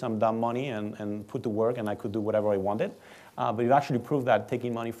give me some dumb money and put to work, and I could do whatever I wanted. But it actually proved that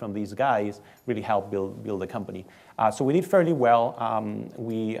taking money from these guys really helped build the company. So we did fairly well.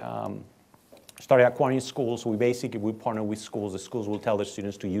 We started acquiring schools. So we partner with schools. The schools will tell their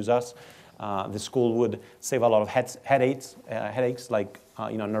students to use us. The school would save a lot of headaches like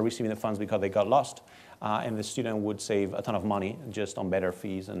not receiving the funds because they got lost, and the student would save a ton of money just on better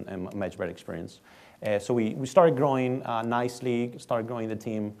fees and much better experience. So we started growing nicely, started growing the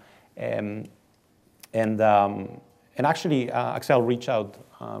team, and actually Accel reached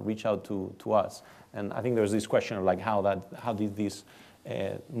out to us, and I think there was this question of like how did this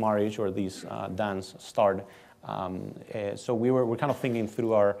marriage or this dance start. So we're kind of thinking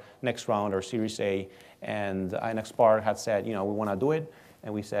through our next round, our Series A, and Spark had said, we want to do it,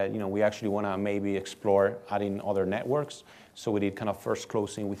 and we said, we actually want to maybe explore adding other networks. So we did kind of first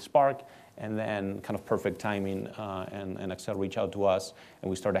closing with Spark, and then kind of perfect timing, and Accel reached out to us, and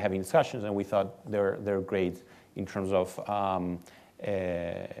we started having discussions, and we thought they're great in terms of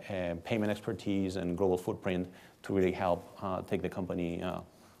payment expertise and global footprint to really help take the company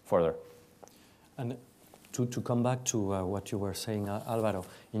further. And to come back to what you were saying, Álvaro,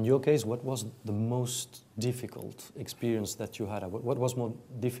 in your case, what was the most difficult experience that you had? What was more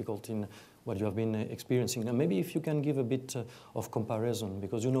difficult in what you have been experiencing? And maybe if you can give a bit of comparison,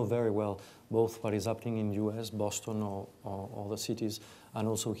 because you know very well both what is happening in US, Boston, or other cities, and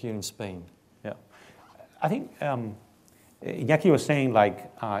also here in Spain. Yeah, I think Iñaki was saying,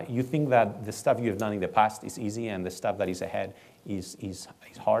 like, you think that the stuff you've done in the past is easy and the stuff that is ahead is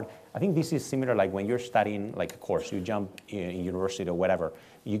hard. I think this is similar, like when you're studying like a course, you jump in university or whatever,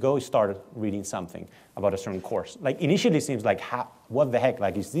 you go start reading something about a certain course. Like initially it seems like, what the heck,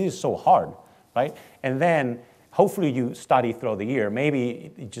 like this is so hard, right? And then hopefully you study throughout the year.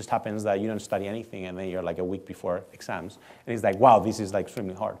 Maybe it just happens that you don't study anything and then you're like a week before exams. And it's like, wow, this is like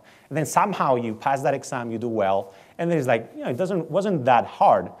extremely hard. And then somehow you pass that exam, you do well, and then it's like, you know, it wasn't that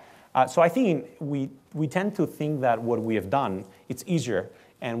hard. So I think we tend to think that what we have done, it's easier,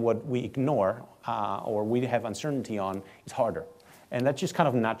 and what we ignore or we have uncertainty on is harder. And that's just kind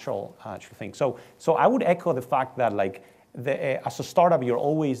of natural thing. So I would echo the fact that like as a startup, you're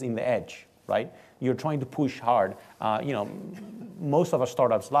always in the edge, right? You're trying to push hard. You know, most of a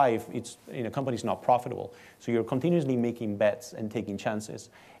startup's life, it's, you know, company's not profitable. So you're continuously making bets and taking chances.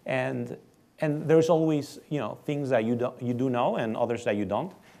 And there's always, you know, things that you do know and others that you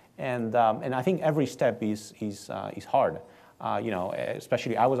don't. And I think every step is hard. You know,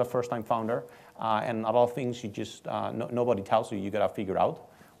 especially I was a first-time founder, and a lot of things you just nobody tells you. You gotta figure out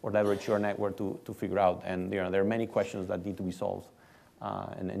or leverage your network to figure out. And you know, there are many questions that need to be solved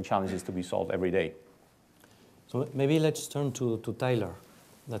and challenges to be solved every day. So maybe let's turn to Tyler.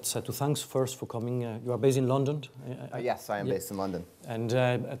 That's to thanks first for coming. You are based in London. Yes, I am based in London. And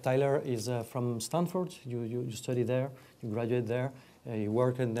Tyler is from Stanford. You study there. You graduate there. You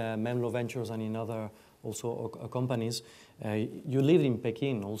work in Menlo Ventures and in other also companies. You lived in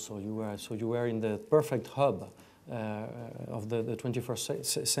Peking also. You were in the perfect hub of the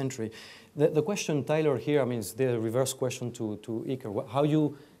 21st century. The question, Tyler, here, I mean, it's the reverse question to Iker. How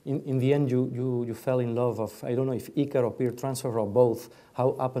you, in the end, you fell in love of, I don't know if Iker or peer transfer or both.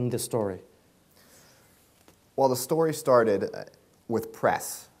 How happened the story? Well, the story started with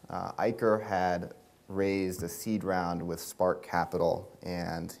press. Iker had raised a seed round with Spark Capital,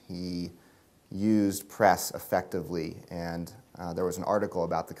 and he used press effectively. And there was an article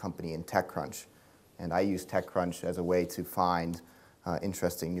about the company in TechCrunch, and I used TechCrunch as a way to find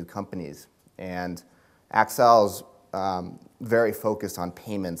interesting new companies. And Accel's very focused on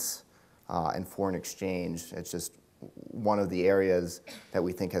payments and foreign exchange. It's just one of the areas that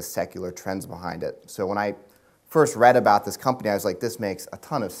we think has secular trends behind it. So when I first read about this company, I was like, this makes a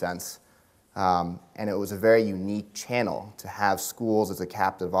ton of sense. And it was a very unique channel to have schools as a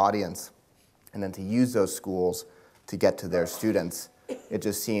captive audience, and then to use those schools to get to their students. It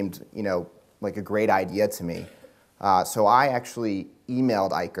just seemed, you know, like a great idea to me. So I actually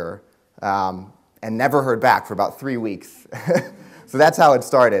emailed Iker and never heard back for about 3 weeks. So that's how it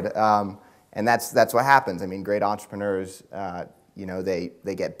started. And that's what happens. I mean, great entrepreneurs, you know, they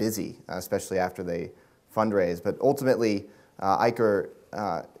get busy, especially after they fundraise. But ultimately, Iker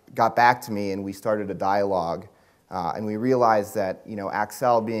got back to me, and we started a dialogue. And we realized that, you know,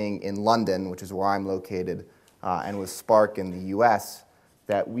 Accel being in London, which is where I'm located, and with Spark in the US,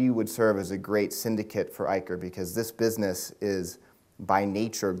 that we would serve as a great syndicate for Iker, because this business is by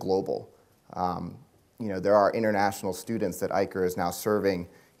nature global. You know, there are international students that Iker is now serving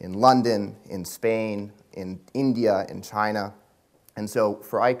in London, in Spain, in India, in China. And so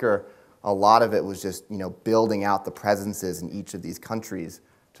for Iker, a lot of it was just, you know, building out the presences in each of these countries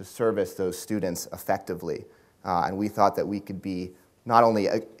to service those students effectively. And we thought that we could be not only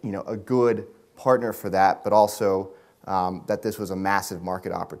a good partner for that, but also that this was a massive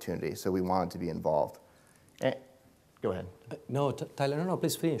market opportunity. So we wanted to be involved. Go ahead. No, Tyler, no,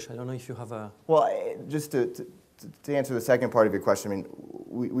 please finish. I don't know if you have a... Well, just to answer the second part of your question, I mean,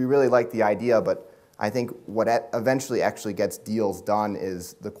 we really like the idea, but I think what eventually actually gets deals done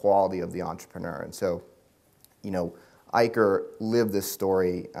is the quality of the entrepreneur. And so, you know, Iker lived this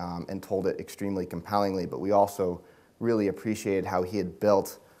story and told it extremely compellingly, but we also really appreciated how he had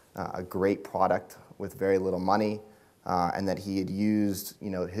built a great product with very little money, and that he had used,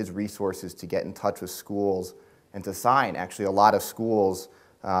 you know, his resources to get in touch with schools and to sign actually a lot of schools,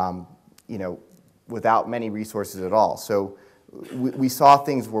 you know, without many resources at all. So we saw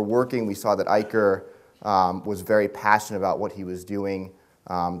things were working. We saw that Iker was very passionate about what he was doing,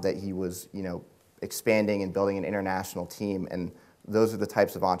 that he was, you know, expanding and building an international team, and those are the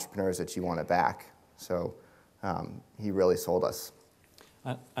types of entrepreneurs that you want to back. So he really sold us.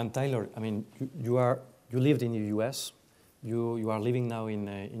 And Tyler, I mean, you lived in the US, you are living now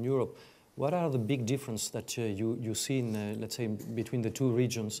in Europe. What are the big differences that you see in, let's say, between the two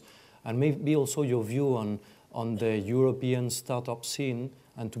regions, and maybe also your view on the European startup scene,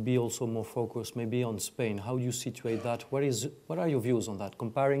 and to be also more focused maybe on Spain? How do you situate that? What are your views on that,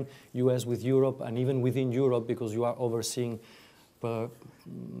 comparing US with Europe, and even within Europe, because you are overseeing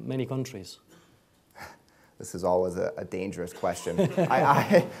many countries? This is always a dangerous question.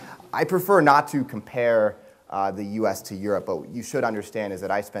 I prefer not to compare the US to Europe, but what you should understand is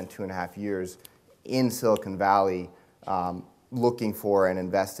that I spent 2.5 years in Silicon Valley looking for and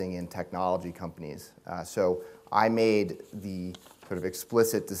investing in technology companies. So I made the sort of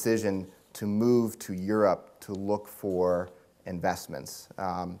explicit decision to move to Europe to look for investments.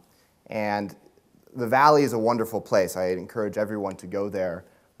 And the Valley is a wonderful place. I encourage everyone to go there.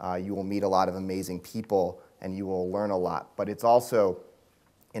 You will meet a lot of amazing people and you will learn a lot. But it's also,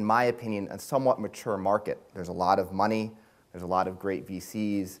 in my opinion, a somewhat mature market. There's a lot of money, there's a lot of great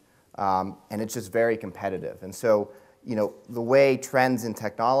VCs, and it's just very competitive. And so, you know, the way trends in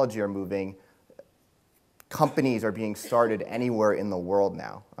technology are moving, companies are being started anywhere in the world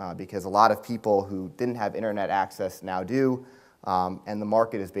now because a lot of people who didn't have internet access now do, and the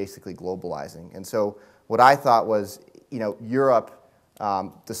market is basically globalizing. And so what I thought was, you know, Europe,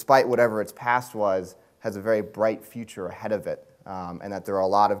 despite whatever its past was, has a very bright future ahead of it, and that there are a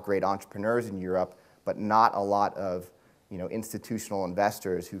lot of great entrepreneurs in Europe, but not a lot of, you know, institutional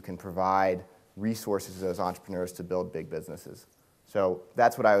investors who can provide resources to those entrepreneurs to build big businesses. So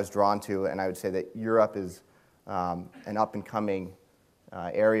that's what I was drawn to, and I would say that Europe is an up-and-coming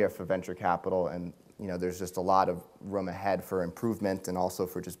area for venture capital, and you know, there's just a lot of room ahead for improvement and also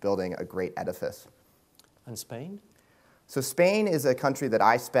for just building a great edifice. And Spain? So Spain is a country that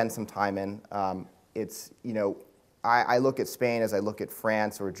I spend some time in. It's, you know, I look at Spain as I look at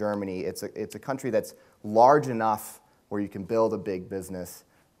France or Germany. It's a country that's large enough where you can build a big business,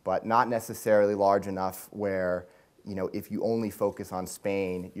 but not necessarily large enough where, you know, if you only focus on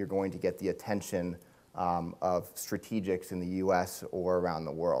Spain, you're going to get the attention of strategics in the US or around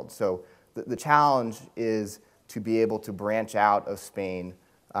the world. So the challenge is to be able to branch out of Spain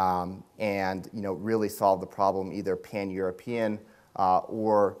and, you know, really solve the problem either pan-European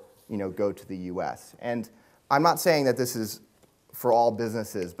or, you know, go to the US. And I'm not saying that this is for all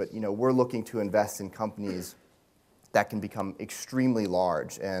businesses, but, you know, we're looking to invest in companies that can become extremely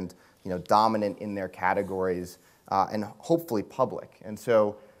large and, you know, dominant in their categories and hopefully public. And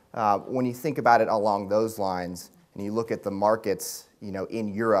so when you think about it along those lines and you look at the markets, you know, in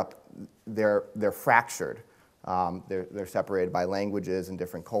Europe, they're fractured. They're separated by languages and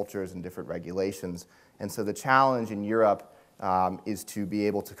different cultures and different regulations. And so the challenge in Europe is to be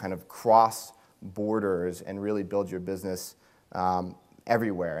able to kind of cross borders and really build your business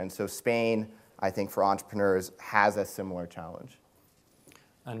everywhere. And so Spain, I think, for entrepreneurs has a similar challenge.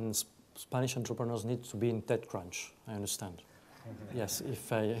 And Spanish entrepreneurs need to be in TechCrunch, I understand. Yes,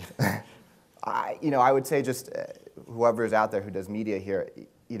 if I... you know, I would say just whoever is out there who does media here,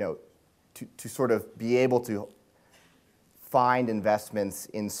 you know, to sort of be able to find investments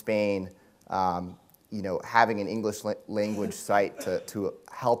in Spain, you know, having an English language site to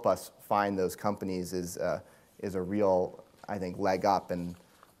help us find those companies is a real, I think, leg up. And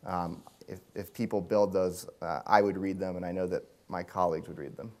if people build those, I would read them, and I know that my colleagues would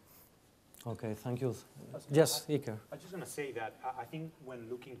read them. Okay, thank you. Yes, Iker. I was just going to say that I think when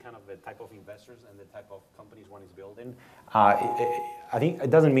looking kind of the type of investors and the type of companies one is building, I think it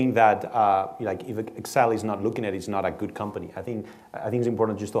doesn't mean that like if Accel is not looking at it, it's not a good company. I think it's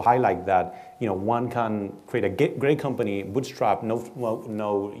important just to highlight that, you know, one can create a great company, bootstrap,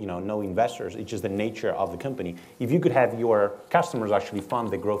 no investors. It's just the nature of the company. If you could have your customers actually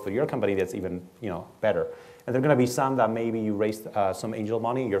fund the growth of your company, that's even, you know, better. And there are going to be some that maybe you raised some angel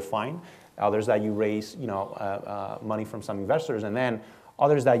money, you're fine. Others that you raise, you know, money from some investors, and then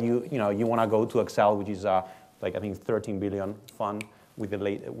others that you want to go to Accel, which is like I think 13 billion fund with the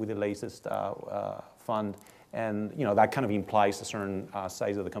latest fund, and you know that kind of implies a certain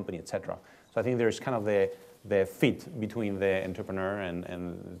size of the company, etc. So I think there's kind of the fit between the entrepreneur and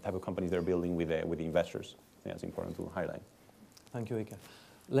the type of companies they're building with the investors. I think that's important to highlight. Thank you, Iker.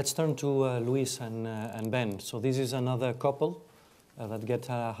 Let's turn to Luis and Ben. So this is another couple that get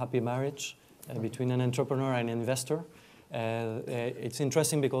a happy marriage between an entrepreneur and an investor. It's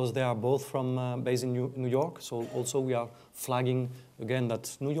interesting because they are both based in New York, so also we are flagging again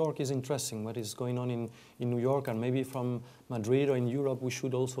that New York is interesting, what is going on in New York, and maybe from Madrid or in Europe we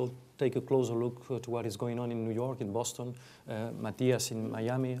should also take a closer look to what is going on in New York, in Boston, Matías in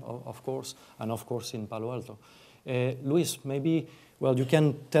Miami, of course, and of course in Palo Alto. Luis, maybe, well, you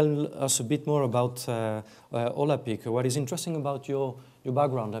can tell us a bit more about Olapic. What is interesting about your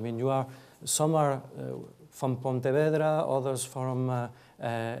background? I mean, some are from Pontevedra, others from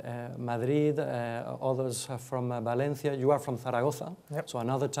Madrid, others are from Valencia. You are from Zaragoza, yep. So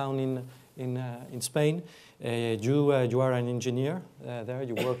another town in Spain. You are an engineer there.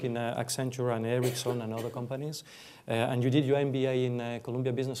 You work in Accenture and Ericsson and other companies. And you did your MBA in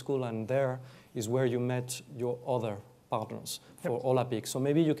Columbia Business School, and there is where you met your other partners for Olapix. So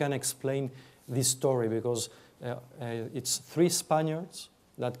maybe you can explain this story, because it's 3 Spaniards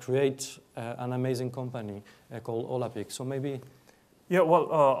that create an amazing company called Olapix. So maybe... Yeah,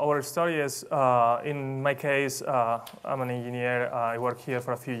 well, our story is, in my case, I'm an engineer. I worked here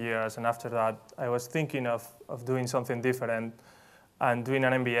for a few years, and after that, I was thinking of doing something different. And doing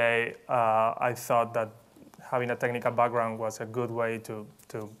an MBA, I thought that having a technical background was a good way to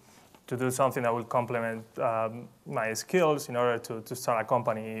do something that would complement my skills in order to start a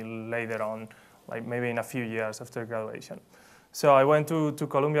company later on, like maybe in a few years after graduation. So I went to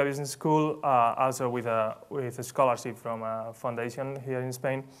Columbia Business School, also with a scholarship from a foundation here in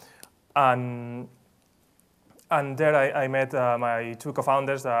Spain. And there I met my 2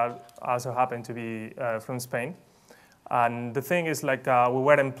 co-founders that also happened to be from Spain. And the thing is, like, we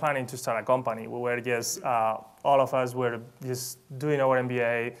weren't planning to start a company. We were just, all of us were just doing our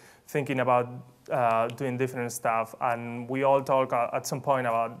MBA, thinking about doing different stuff. And we all talk at some point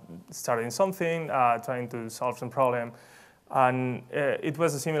about starting something, trying to solve some problem. And it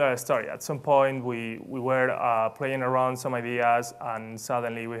was a similar story. At some point, we were playing around some ideas, and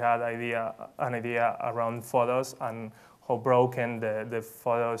suddenly we had an idea around photos and how broken the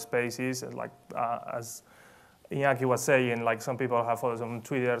photo space is. Like, as Iñaki was saying, like, some people have photos on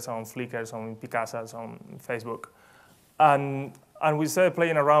Twitter, some on Flickr, some on Picasa, some on Facebook. And we started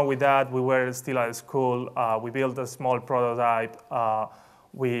playing around with that. We were still at school. We built a small prototype.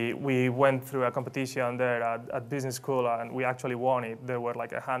 We went through a competition there at business school, and we actually won it. There were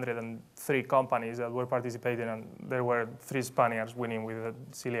like 103 companies that were participating, and there were 3 Spaniards winning with a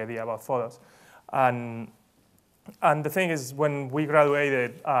silly idea about photos. And the thing is, when we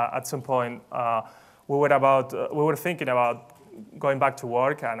graduated, at some point, we were thinking about going back to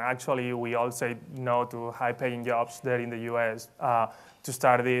work, and actually we all said no to high-paying jobs there in the US to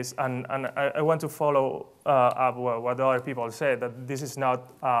start this. And I want to follow up what other people said, that this is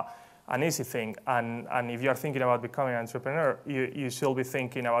not an easy thing. And if you're thinking about becoming an entrepreneur, you should be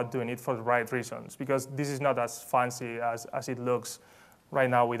thinking about doing it for the right reasons, because this is not as fancy as it looks right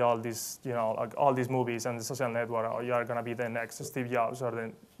now with all these, like all these movies and the social network, or you're going to be the next Steve Jobs or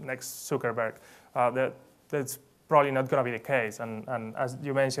the next Zuckerberg. That's probably not going to be the case. And as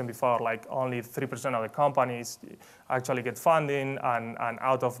you mentioned before, like, only 3% of the companies actually get funding, and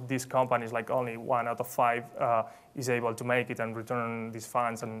out of these companies, like, only 1 out of 5 is able to make it and return these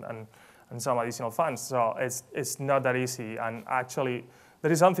funds and some additional funds. So it's not that easy. And actually,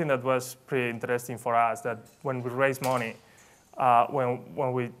 there is something that was pretty interesting for us, that when we raise money,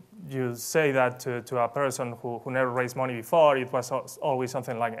 when you say that to a person who never raised money before, it was always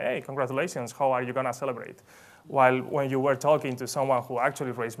something like, hey, congratulations, how are you going to celebrate? While when you were talking to someone who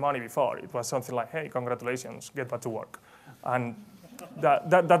actually raised money before, it was something like, hey, congratulations, get back to work. And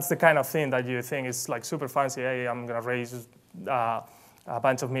that's the kind of thing that you think is like super fancy. Hey, I'm going to raise a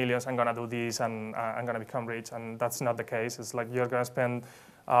bunch of millions, I'm going to do this, and I'm going to become rich. And that's not the case. It's like you're going to spend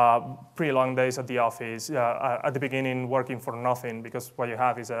pretty long days at the office, at the beginning working for nothing, because what you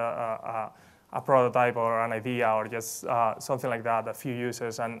have is a prototype or an idea or just something like that, a few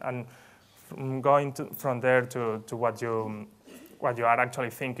users, and going from there to what you are actually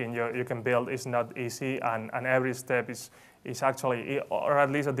thinking you can build is not easy, and every step is actually, or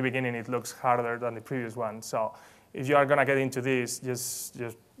at least at the beginning, it looks harder than the previous one. So if you are going to get into this, just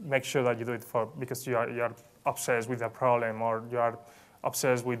make sure that you do it because you are obsessed with the problem, or you are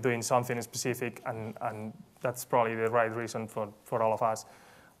obsessed with doing something specific, and that's probably the right reason for all of us.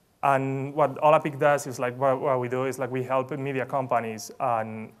 And what Olapix does is, like, what we do is, like, we help media companies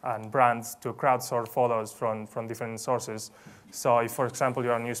and brands to crowdsource photos from different sources. So if, for example,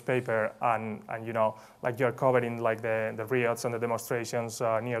 you're a newspaper and like, you're covering, like, the riots and the demonstrations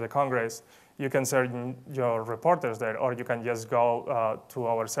near the Congress, you can send your reporters there, or you can just go to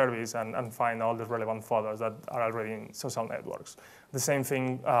our service and find all the relevant photos that are already in social networks. The same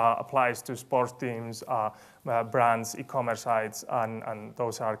thing applies to sports teams, brands, e-commerce sites, and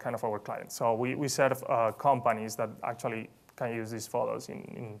those are kind of our clients. So we serve companies that actually can use these photos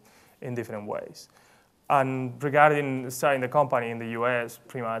in different ways. And regarding starting the company in the US,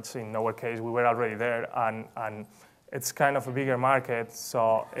 pretty much in our case, we were already there, and it's kind of a bigger market,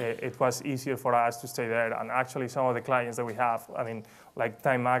 so it was easier for us to stay there. And actually, some of the clients that we have, I mean, like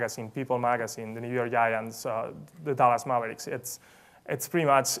Time Magazine, People Magazine, the New York Giants, the Dallas Mavericks, it's pretty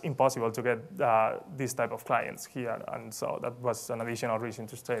much impossible to get this type of clients here. And so that was an additional reason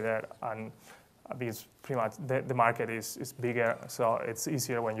to stay there. And because pretty much the market is bigger, so it's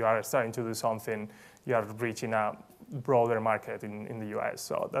easier when you are starting to do something, you are reaching a broader market in the US.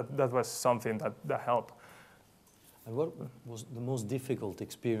 So that was something that helped. And what was the most difficult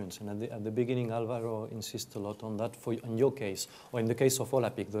experience? And at the beginning, Álvaro insists a lot on that in your case, or in the case of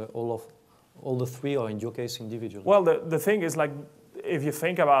Olapic, all the three, or in your case individually. Well, the thing is, like, if you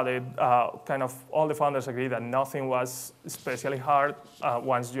think about it, kind of all the founders agree that nothing was especially hard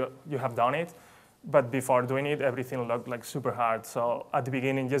once you have done it. But before doing it, everything looked like super hard. So at the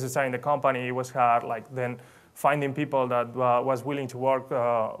beginning, just starting the company, it was hard. Like then finding people that was willing to work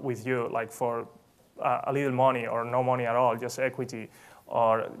with you, like for a little money or no money at all, just equity,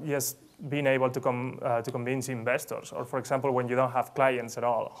 or just being able to convince investors. Or for example, when you don't have clients at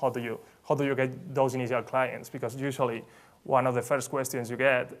all, how do you get those initial clients? Because usually one of the first questions you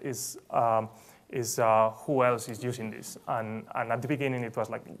get is who else is using this? And at the beginning it was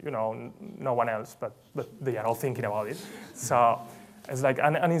like, no one else, but they are all thinking about it. So it's like,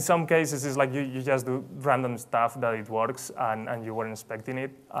 and in some cases it's like you just do random stuff that it works and you weren't expecting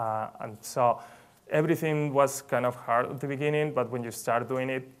it. And so everything was kind of hard at the beginning, but when you start doing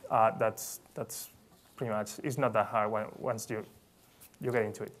it, that's pretty much, it's not that hard once you get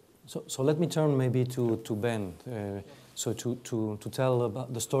into it. So let me turn maybe to Ben. So to tell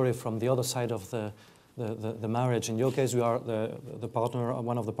about the story from the other side of the marriage. In your case, you are the partner,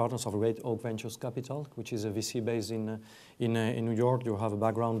 one of the partners of Great Oak Ventures Capital, which is a VC based in New York. You have a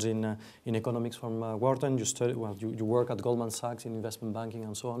background in economics from Wharton. You work at Goldman Sachs in investment banking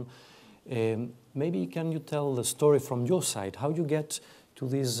and so on. Maybe can you tell the story from your side? How you get to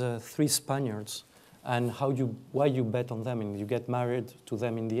these three Spaniards, and why you bet on them and you get married to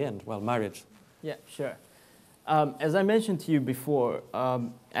them in the end? Well, marriage. Yeah, sure. As I mentioned to you before,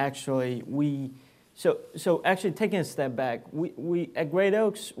 actually taking a step back, we at Great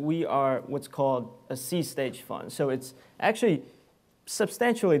Oaks, we are what's called a C stage fund. So it's actually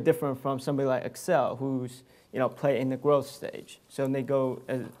substantially different from somebody like Accel, who's play in the growth stage. So they go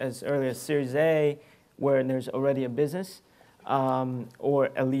as early as Series A, where there's already a business, or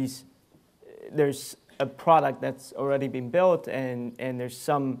at least there's a product that's already been built and there's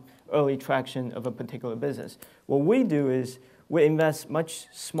some early traction of a particular business. What we do is we invest much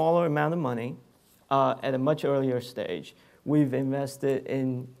smaller amount of money at a much earlier stage. We've invested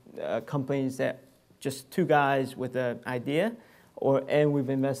in companies that just two guys with an idea, and we've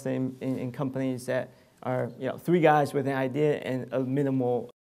invested in companies that are three guys with an idea and a minimal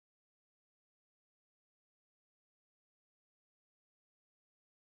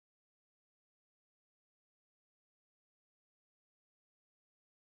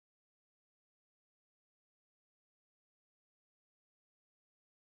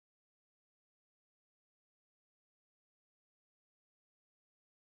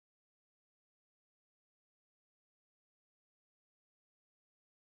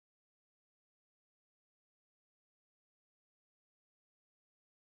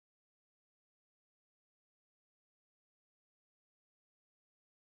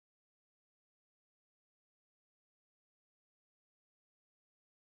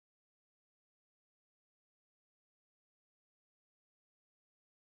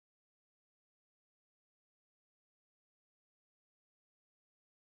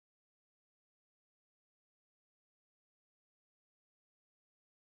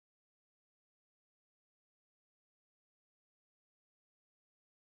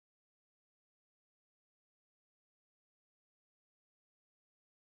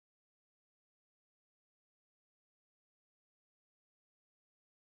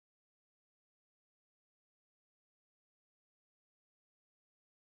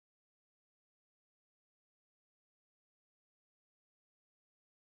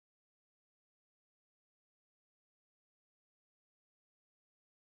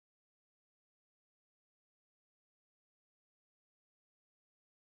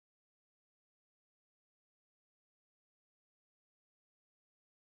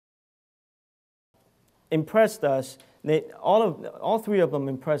impressed us. All three of them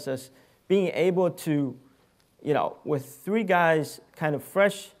impressed us, being able to, with three guys kind of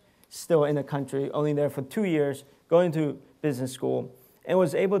fresh still in the country, only there for 2 years, going to business school, and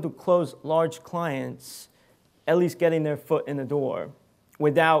was able to close large clients, at least getting their foot in the door,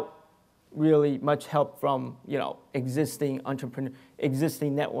 without really much help from existing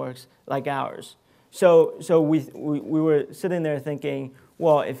networks like ours. So we were sitting there thinking,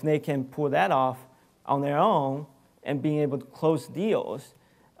 well, if they can pull that off on their own and being able to close deals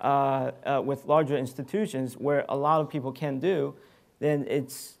with larger institutions where a lot of people can do, then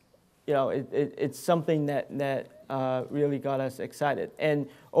it's something that really got us excited. And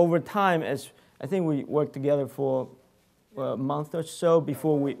over time, as I think we worked together for a month or so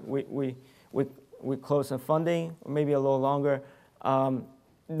before we closed the funding, or maybe a little longer.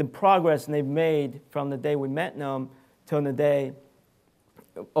 the progress they've made from the day we met them till the day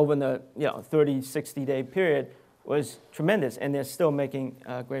over the 30, 60-day period was tremendous, and they're still making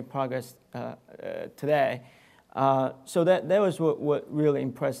great progress today. So that was what really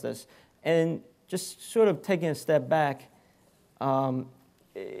impressed us. And just sort of taking a step back, I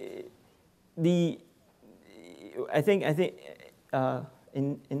think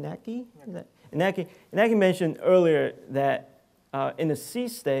Iñaki mentioned earlier that in the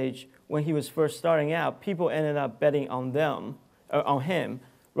seed stage, when he was first starting out, people ended up betting on him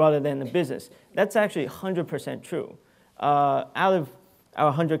rather than the business. That's actually 100% true. Out of our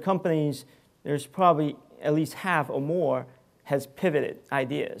 100 companies, there's probably at least half or more has pivoted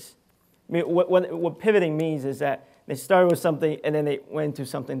ideas. I mean, what pivoting means is that they started with something and then they went to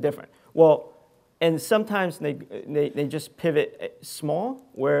something different. Well, and sometimes they just pivot small,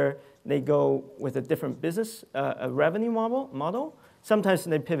 where they go with a different business, a revenue model. Sometimes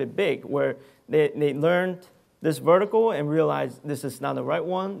they pivot big, where they learned this vertical and realize this is not the right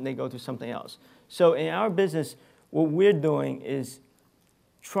one, they go to something else. So in our business, what we're doing is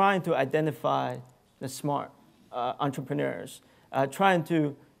trying to identify the smart entrepreneurs, trying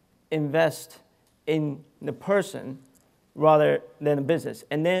to invest in the person rather than the business.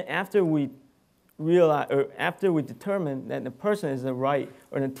 And then after we realize, or after we determine that the person is the right,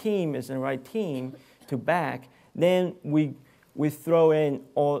 or the team is the right team to back, then we throw in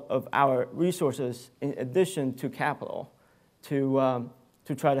all of our resources in addition to capital to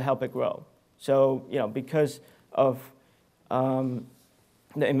try to help it grow. So, because of the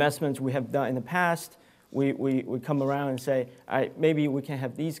investments we have done in the past, we come around and say, all right, maybe we can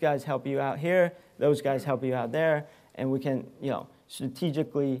have these guys help you out here, those guys help you out there, and we can,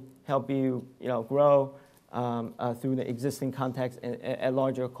 strategically help you, grow through the existing contacts at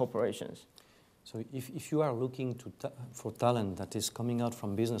larger corporations. So if you are looking for talent that is coming out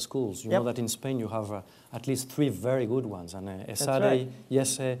from business schools, you know that in Spain you have at least 3 very good ones, and ESADE,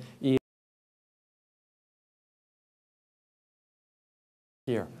 IESE,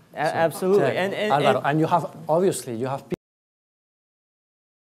 here. Absolutely. So, and Álvaro, and you have, obviously, you have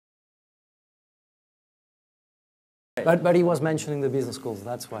but he was mentioning the business schools,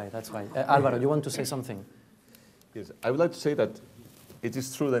 that's why. Álvaro, you want to say something? Yes, I would like to say that it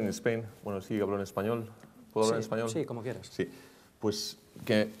is true that in Spain, bueno, sí, hablo en español. ¿Puedo hablar en español? Sí, como quieras. Sí, pues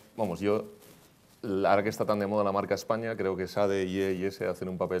que, vamos, yo, ahora que está tan de moda la marca España, creo que ESADE, IE y ESE hacen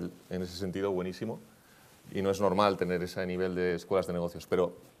un papel en ese sentido buenísimo. Y no es normal tener ese nivel de escuelas de negocios,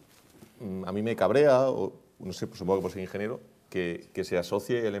 pero a mí me cabrea, o no sé, supongo que por ser ingeniero, que se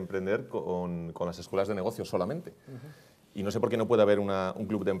asocie el emprender con las escuelas de negocios solamente. Y no sé por qué no puede haber un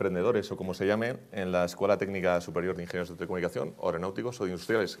club de emprendedores, o como se llame, en la Escuela Técnica Superior de Ingenieros de Telecomunicación, o aeronáuticos o de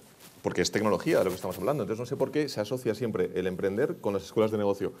industriales, porque es tecnología de lo que estamos hablando. Entonces no sé por qué se asocia siempre el emprender con las escuelas de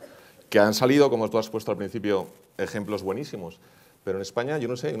negocio, que han salido, como tú has puesto al principio, ejemplos buenísimos. Pero en España, yo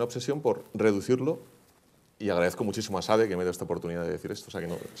no sé, hay una obsesión por reducirlo. Y agradezco muchísimo a ESADE que me dé esta oportunidad de decir esto. O sea que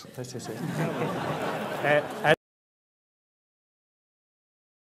no. Sí.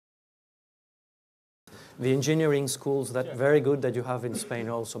 The engineering schools, that very good that you have in Spain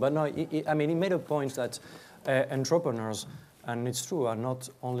also. But no, I mean, he made a point that entrepreneurs, and it's true, are not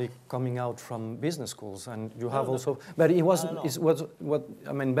only coming out from business schools, and you have also. But it was what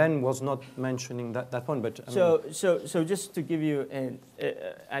I mean. Ben was not mentioning that point, but I mean, so just to give you an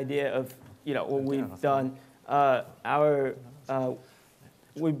idea of what we've done.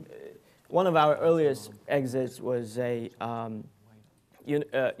 One of our earliest exits was a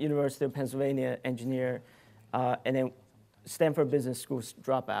University of Pennsylvania engineer, and then Stanford Business School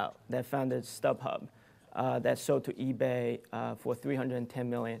dropout that founded StubHub, that sold to eBay for $310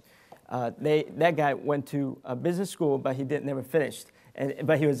 million. That guy went to a business school, but he never finished.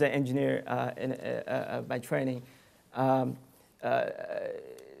 But he was an engineer by training.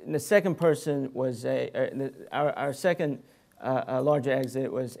 The second person was our second larger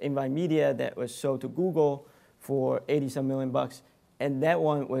exit was Invite Media that was sold to Google for $80-some million. And that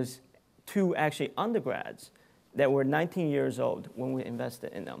one was 2 actually undergrads that were 19 years old when we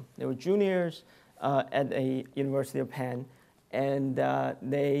invested in them. They were juniors at a University of Penn. And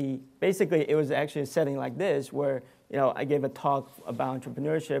it was actually a setting like this where I gave a talk about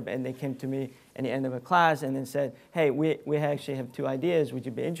entrepreneurship, and they came to me at the end of a class and then said, hey, we actually have 2 ideas, would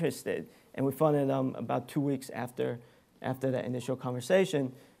you be interested? And we funded them about 2 weeks after that initial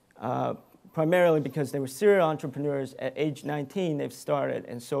conversation, primarily because they were serial entrepreneurs. At age 19, they've started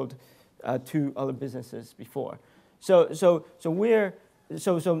and sold 2 other businesses before. So we're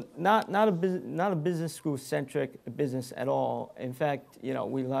not a business school centric business at all. In fact,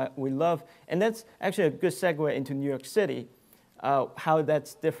 we love, and that's actually a good segue into New York City. how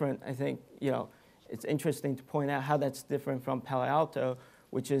that's different, I think, it's interesting to point out how that's different from Palo Alto,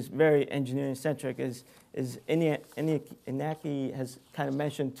 which is very engineering-centric, is Iñaki has kind of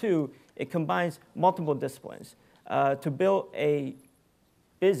mentioned too, it combines multiple disciplines. To build a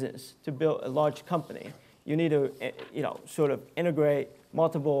business, to build a large company, you need to sort of integrate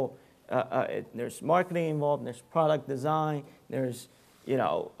multiple, there's marketing involved, there's product design, there's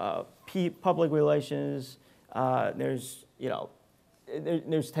public relations, there's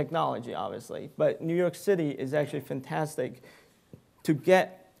technology, obviously. But New York City is actually fantastic to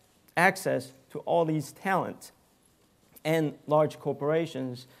get access to all these talent and large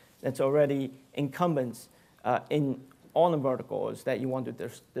corporations that's already incumbents in all the verticals that you want to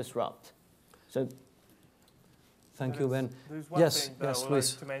disrupt. So, thank you, Ben. There's one thing that I would like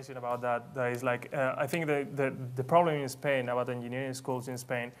to mention about that. That is like, I think the problem in Spain about engineering schools in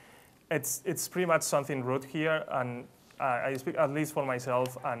Spain, it's pretty much something root here, and I speak at least for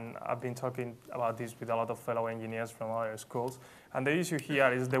myself, and I've been talking about this with a lot of fellow engineers from other schools. And the issue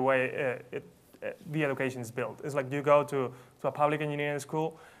here is the way the education is built. It's like you go to a public engineering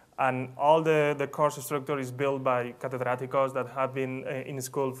school, and all the course structure is built by catedráticos that have been in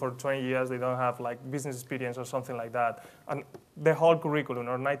school for 20 years. They don't have like business experience or something like that. And the whole curriculum,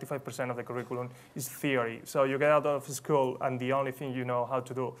 or 95% of the curriculum, is theory. So you get out of school, and the only thing you know how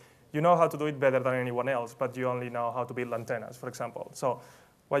to do, you know how to do it better than anyone else, but you only know how to build antennas, for example. So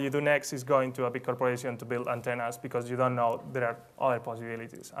what you do next is going to a big corporation to build antennas because you don't know there are other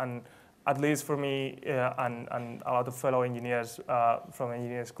possibilities. And at least for me and a lot of fellow engineers from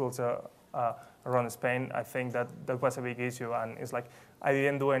engineering schools around Spain, I think that was a big issue. And it's like I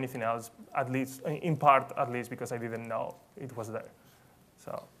didn't do anything else, at least in part, at least because I didn't know it was there.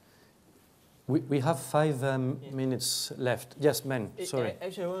 So. We have 5 minutes left. Yes, Ben, sorry.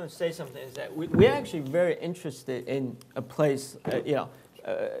 Actually, I want to say something, is that we're actually very interested in a place,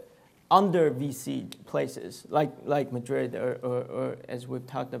 under VC places, like Madrid, or as we've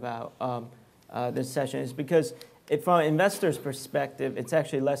talked about this session, is because from an investor's perspective, it's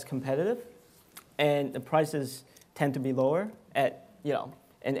actually less competitive, and the prices tend to be lower and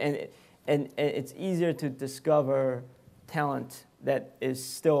it's easier to discover talent that is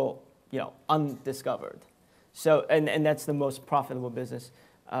still undiscovered. So, and that's the most profitable business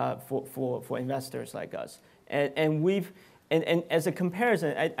for investors like us. And as a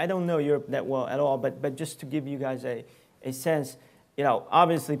comparison, I don't know Europe that well at all, but just to give you guys a sense,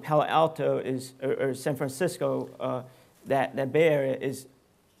 obviously Palo Alto is, or San Francisco, that Bay Area is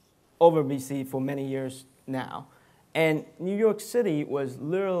over VC for many years now. And New York City was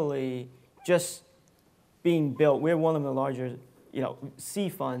literally just being built. We're one of the larger, C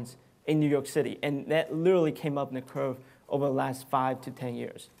funds in New York City, and that literally came up in the curve over the last 5 to 10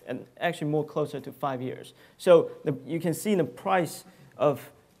 years, and actually more closer to 5 years. So you can see the price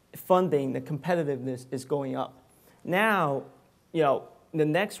of funding, the competitiveness is going up. Now, the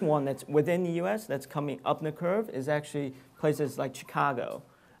next one that's within the US that's coming up the curve is actually places like Chicago,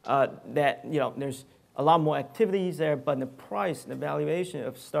 that, there's a lot more activities there, but the price, the valuation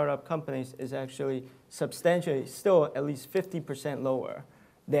of startup companies is actually substantially, still at least 50% lower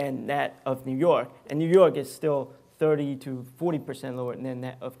than that of New York. And New York is still 30 to 40% lower than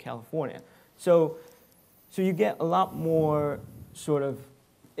that of California. So you get a lot more sort of,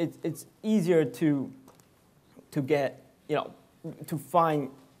 it's easier to get, to find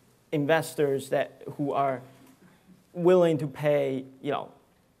investors who are willing to pay,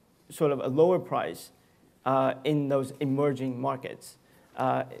 sort of a lower price in those emerging markets,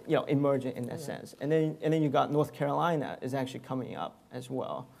 emerging in that sense. And then you got North Carolina is actually coming up as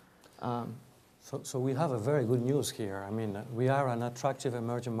well. So we have a very good news here. I mean, we are an attractive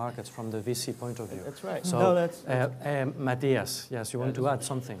emerging markets from the VC point of view. That's right. So, no, that's Matías, yes, you want to add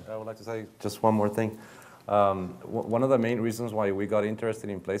something? I would like to say just one more thing. One of the main reasons why we got interested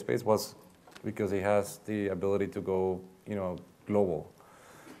in PlaySpace was because it has the ability to go, global.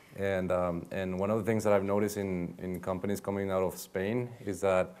 And one of the things that I've noticed in companies coming out of Spain is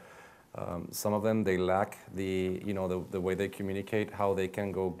that some of them, they lack the way they communicate, how they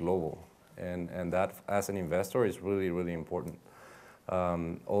can go global. And that, as an investor, is really, really important.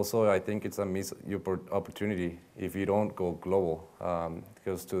 Also, I think it's a missed opportunity if you don't go global.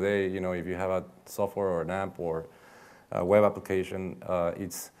 Because today, if you have a software or an app or a web application,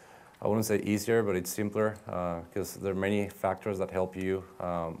 it's, I wouldn't say easier, but it's simpler because there are many factors that help you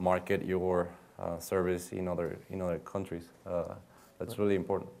market your service in other countries. That's really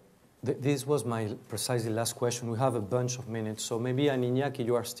important. This was my precisely last question. We have a bunch of minutes, so maybe, and Iñaki,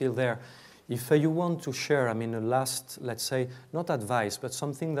 you are still there. If you want to share, I mean, a last, let's say, not advice, but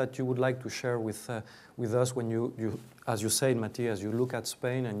something that you would like to share with us when you, as you said, Matías, you look at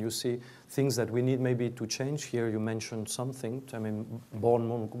Spain and you see things that we need maybe to change. Here you mentioned something, I mean, born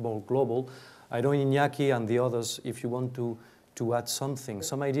more global. I know Iñaki and the others, if you want to add something,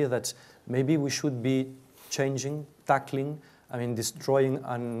 some idea that maybe we should be changing, tackling, I mean, destroying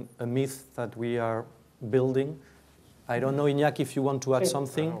a myth that we are building. I don't know, Iñaki, if you want to add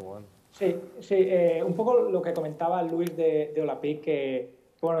something. Sí, un poco lo que comentaba Luis de Olapic, que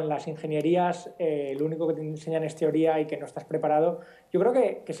bueno, en las ingenierías lo único que te enseñan es teoría y que no estás preparado. Yo creo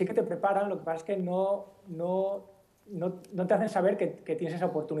que sí que te preparan, lo que pasa es que no te hacen saber que tienes esa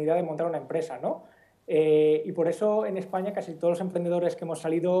oportunidad de montar una empresa, ¿no? Y por eso en España casi todos los emprendedores que hemos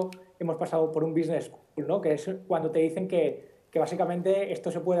salido hemos pasado por un business school, ¿no? Que es cuando te dicen que básicamente esto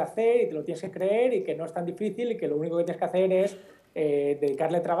se puede hacer y te lo tienes que creer y que no es tan difícil y que lo único que tienes que hacer es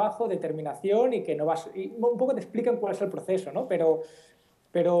dedicarle trabajo, determinación y que no vas... Y un poco te explican cuál es el proceso, ¿no?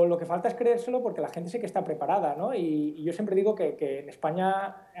 Pero lo que falta es creérselo porque la gente sí que está preparada, ¿no? Y yo siempre digo que en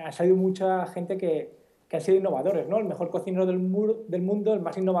España ha salido mucha gente que han sido innovadores, ¿no? El mejor cocinero del mundo, el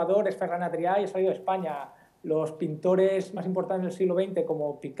más innovador es Ferran Adrià y ha salido de España. Los pintores más importantes del siglo XX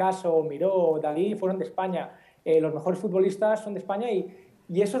como Picasso, Miró, Dalí fueron de España. Los mejores futbolistas son de España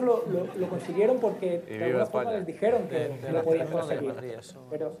y eso lo consiguieron porque de alguna forma les dijeron que lo podían conseguir.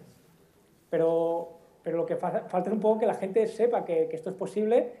 Pero lo que falta es un poco que la gente sepa que esto es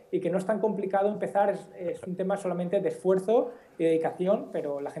posible y que no es tan complicado empezar, es un tema solamente de esfuerzo y dedicación,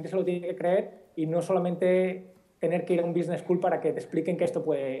 pero la gente se lo tiene que creer y no solamente tener que ir a un business school para que te expliquen que esto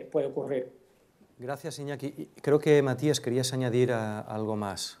puede ocurrir. Gracias, Iñaki. Creo que, Matías, querías añadir algo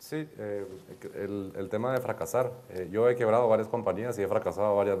más. Sí, el tema de fracasar. Yo he quebrado varias compañías y he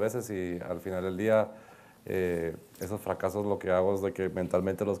fracasado varias veces y al final del día esos fracasos lo que hago es de que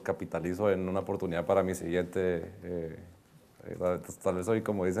mentalmente los capitalizo en una oportunidad para mi siguiente, tal vez soy,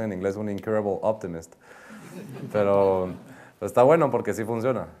 como dicen en inglés, un incurable optimist, pero está bueno porque sí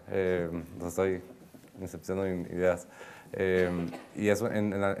funciona, estoy incepcionando ideas. Y eso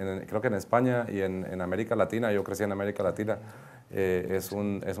creo que en España y en América Latina, yo crecí en América Latina, es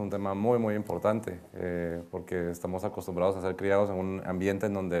un tema muy, muy importante porque estamos acostumbrados a ser criados en un ambiente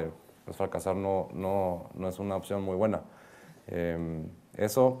en donde pues, fracasar no es una opción muy buena.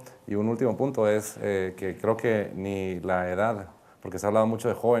 Eso, y un último punto es que creo que ni la edad, porque se ha hablado mucho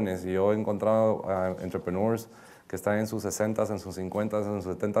de jóvenes y yo he encontrado entrepreneurs que están en sus 60s, en sus 50s, en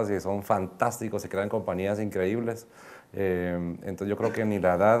sus 70s y son fantásticos y crean compañías increíbles. Entonces yo creo que ni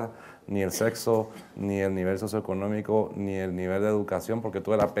la edad, ni el sexo, ni el nivel socioeconómico, ni el nivel de educación, porque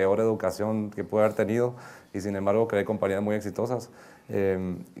tuve la peor educación que pude haber tenido y sin embargo creé compañías muy exitosas.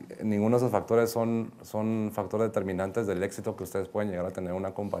 Ninguno de esos factores son factores determinantes del éxito que ustedes pueden llegar a tener en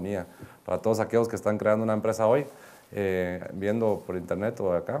una compañía. Para todos aquellos que están creando una empresa hoy, viendo por internet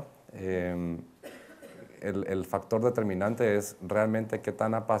o acá, el factor determinante es realmente qué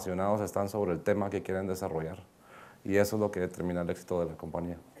tan apasionados están sobre el tema que quieren desarrollar. Y eso es lo que determina el éxito de la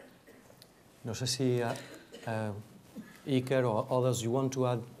compañía. No sé si Iker or others, you want to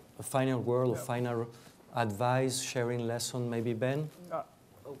add a final word or final advice, sharing lesson, maybe Ben?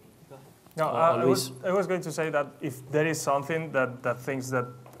 No, I was going to say that if there is something that thinks that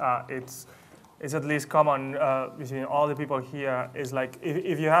it's at least common between all the people here, is like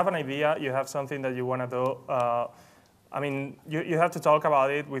if you have an idea, you have something that you want to do, I mean, you have to talk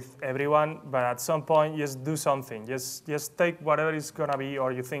about it with everyone, but at some point, just do something. Just take whatever is going to be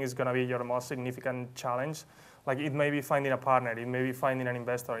or you think is going to be your most significant challenge. Like it may be finding a partner, it may be finding an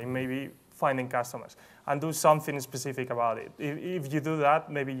investor, it may be finding customers, and do something specific about it. If you do that,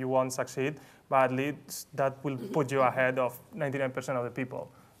 maybe you won't succeed, but at least that will put you ahead of 99% of the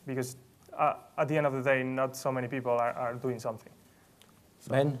people, because at the end of the day, not so many people are doing something.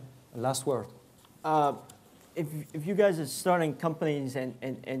 So. Ben, last word. If you guys are starting companies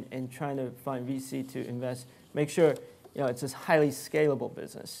and trying to find VC to invest, make sure it's a highly scalable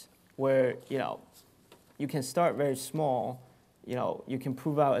business where you can start very small. You can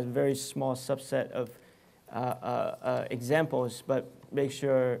prove out a very small subset of examples, but make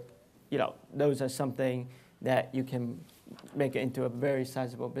sure those are something that you can make it into a very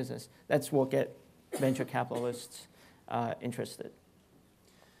sizable business. That's what get venture capitalists interested.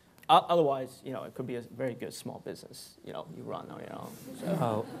 Otherwise, it could be a very good small business. You run on your own.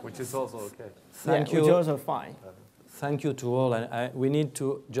 So. Which is also okay. Thank you. Which is also fine. Thank you to all. And we need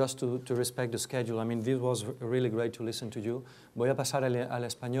to respect the schedule. I mean, this was really great to listen to you. Voy a pasar al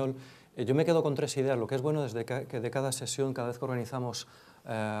español. Yo me quedo con tres ideas. Lo que es bueno es que de cada sesión, cada vez que organizamos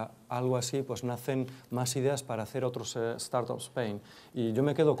algo así, pues nacen más ideas para hacer otros Startup Spain. Y yo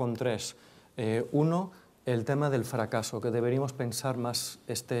me quedo con tres. Uno, el tema del fracaso, que deberíamos pensar más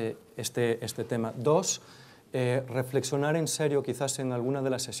este tema. Dos, reflexionar en serio, quizás en alguna de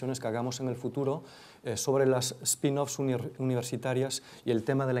las sesiones que hagamos en el futuro, sobre las spin-offs universitarias y el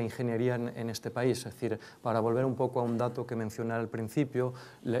tema de la ingeniería en este país. Es decir, para volver un poco a un dato que mencioné al principio,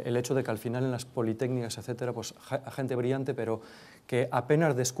 el hecho de que al final en las politécnicas, etcétera, pues gente brillante, pero que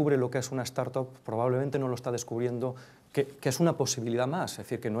apenas descubre lo que es una startup, probablemente no lo está descubriendo, que es una posibilidad más. Es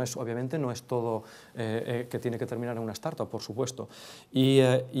decir, que no es, obviamente no es todo que tiene que terminar en una startup, por supuesto. Y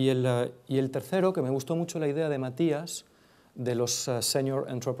el tercero, que me gustó mucho la idea de Matías, de los senior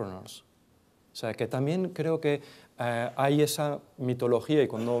entrepreneurs. O sea, que también creo que hay esa mitología, y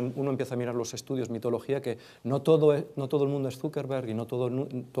cuando uno empieza a mirar los estudios, mitología, que no todo el mundo es Zuckerberg y no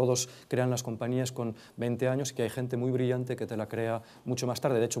todos crean las compañías con 20 años, y que hay gente muy brillante que te la crea mucho más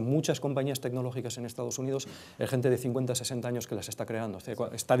tarde. De hecho, muchas compañías tecnológicas en Estados Unidos, hay gente de 50, 60 años que las está creando,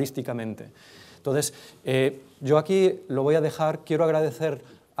 estadísticamente. Entonces, yo aquí lo voy a dejar. Quiero agradecer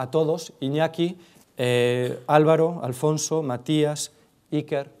a todos, Iñaki, Álvaro, Alfonso, Matías,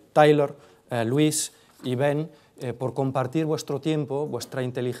 Iker, Tyler, Luis y Ben, por compartir vuestro tiempo, vuestra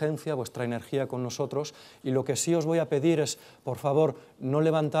inteligencia, vuestra energía con nosotros. Y lo que sí os voy a pedir es, por favor, no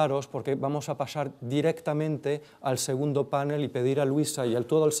levantaros, porque vamos a pasar directamente al segundo panel y pedir a Luisa y a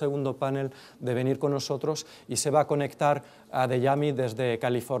todo el segundo panel de venir con nosotros, y se va a conectar a Deyami desde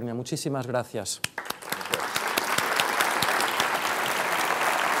California. Muchísimas gracias.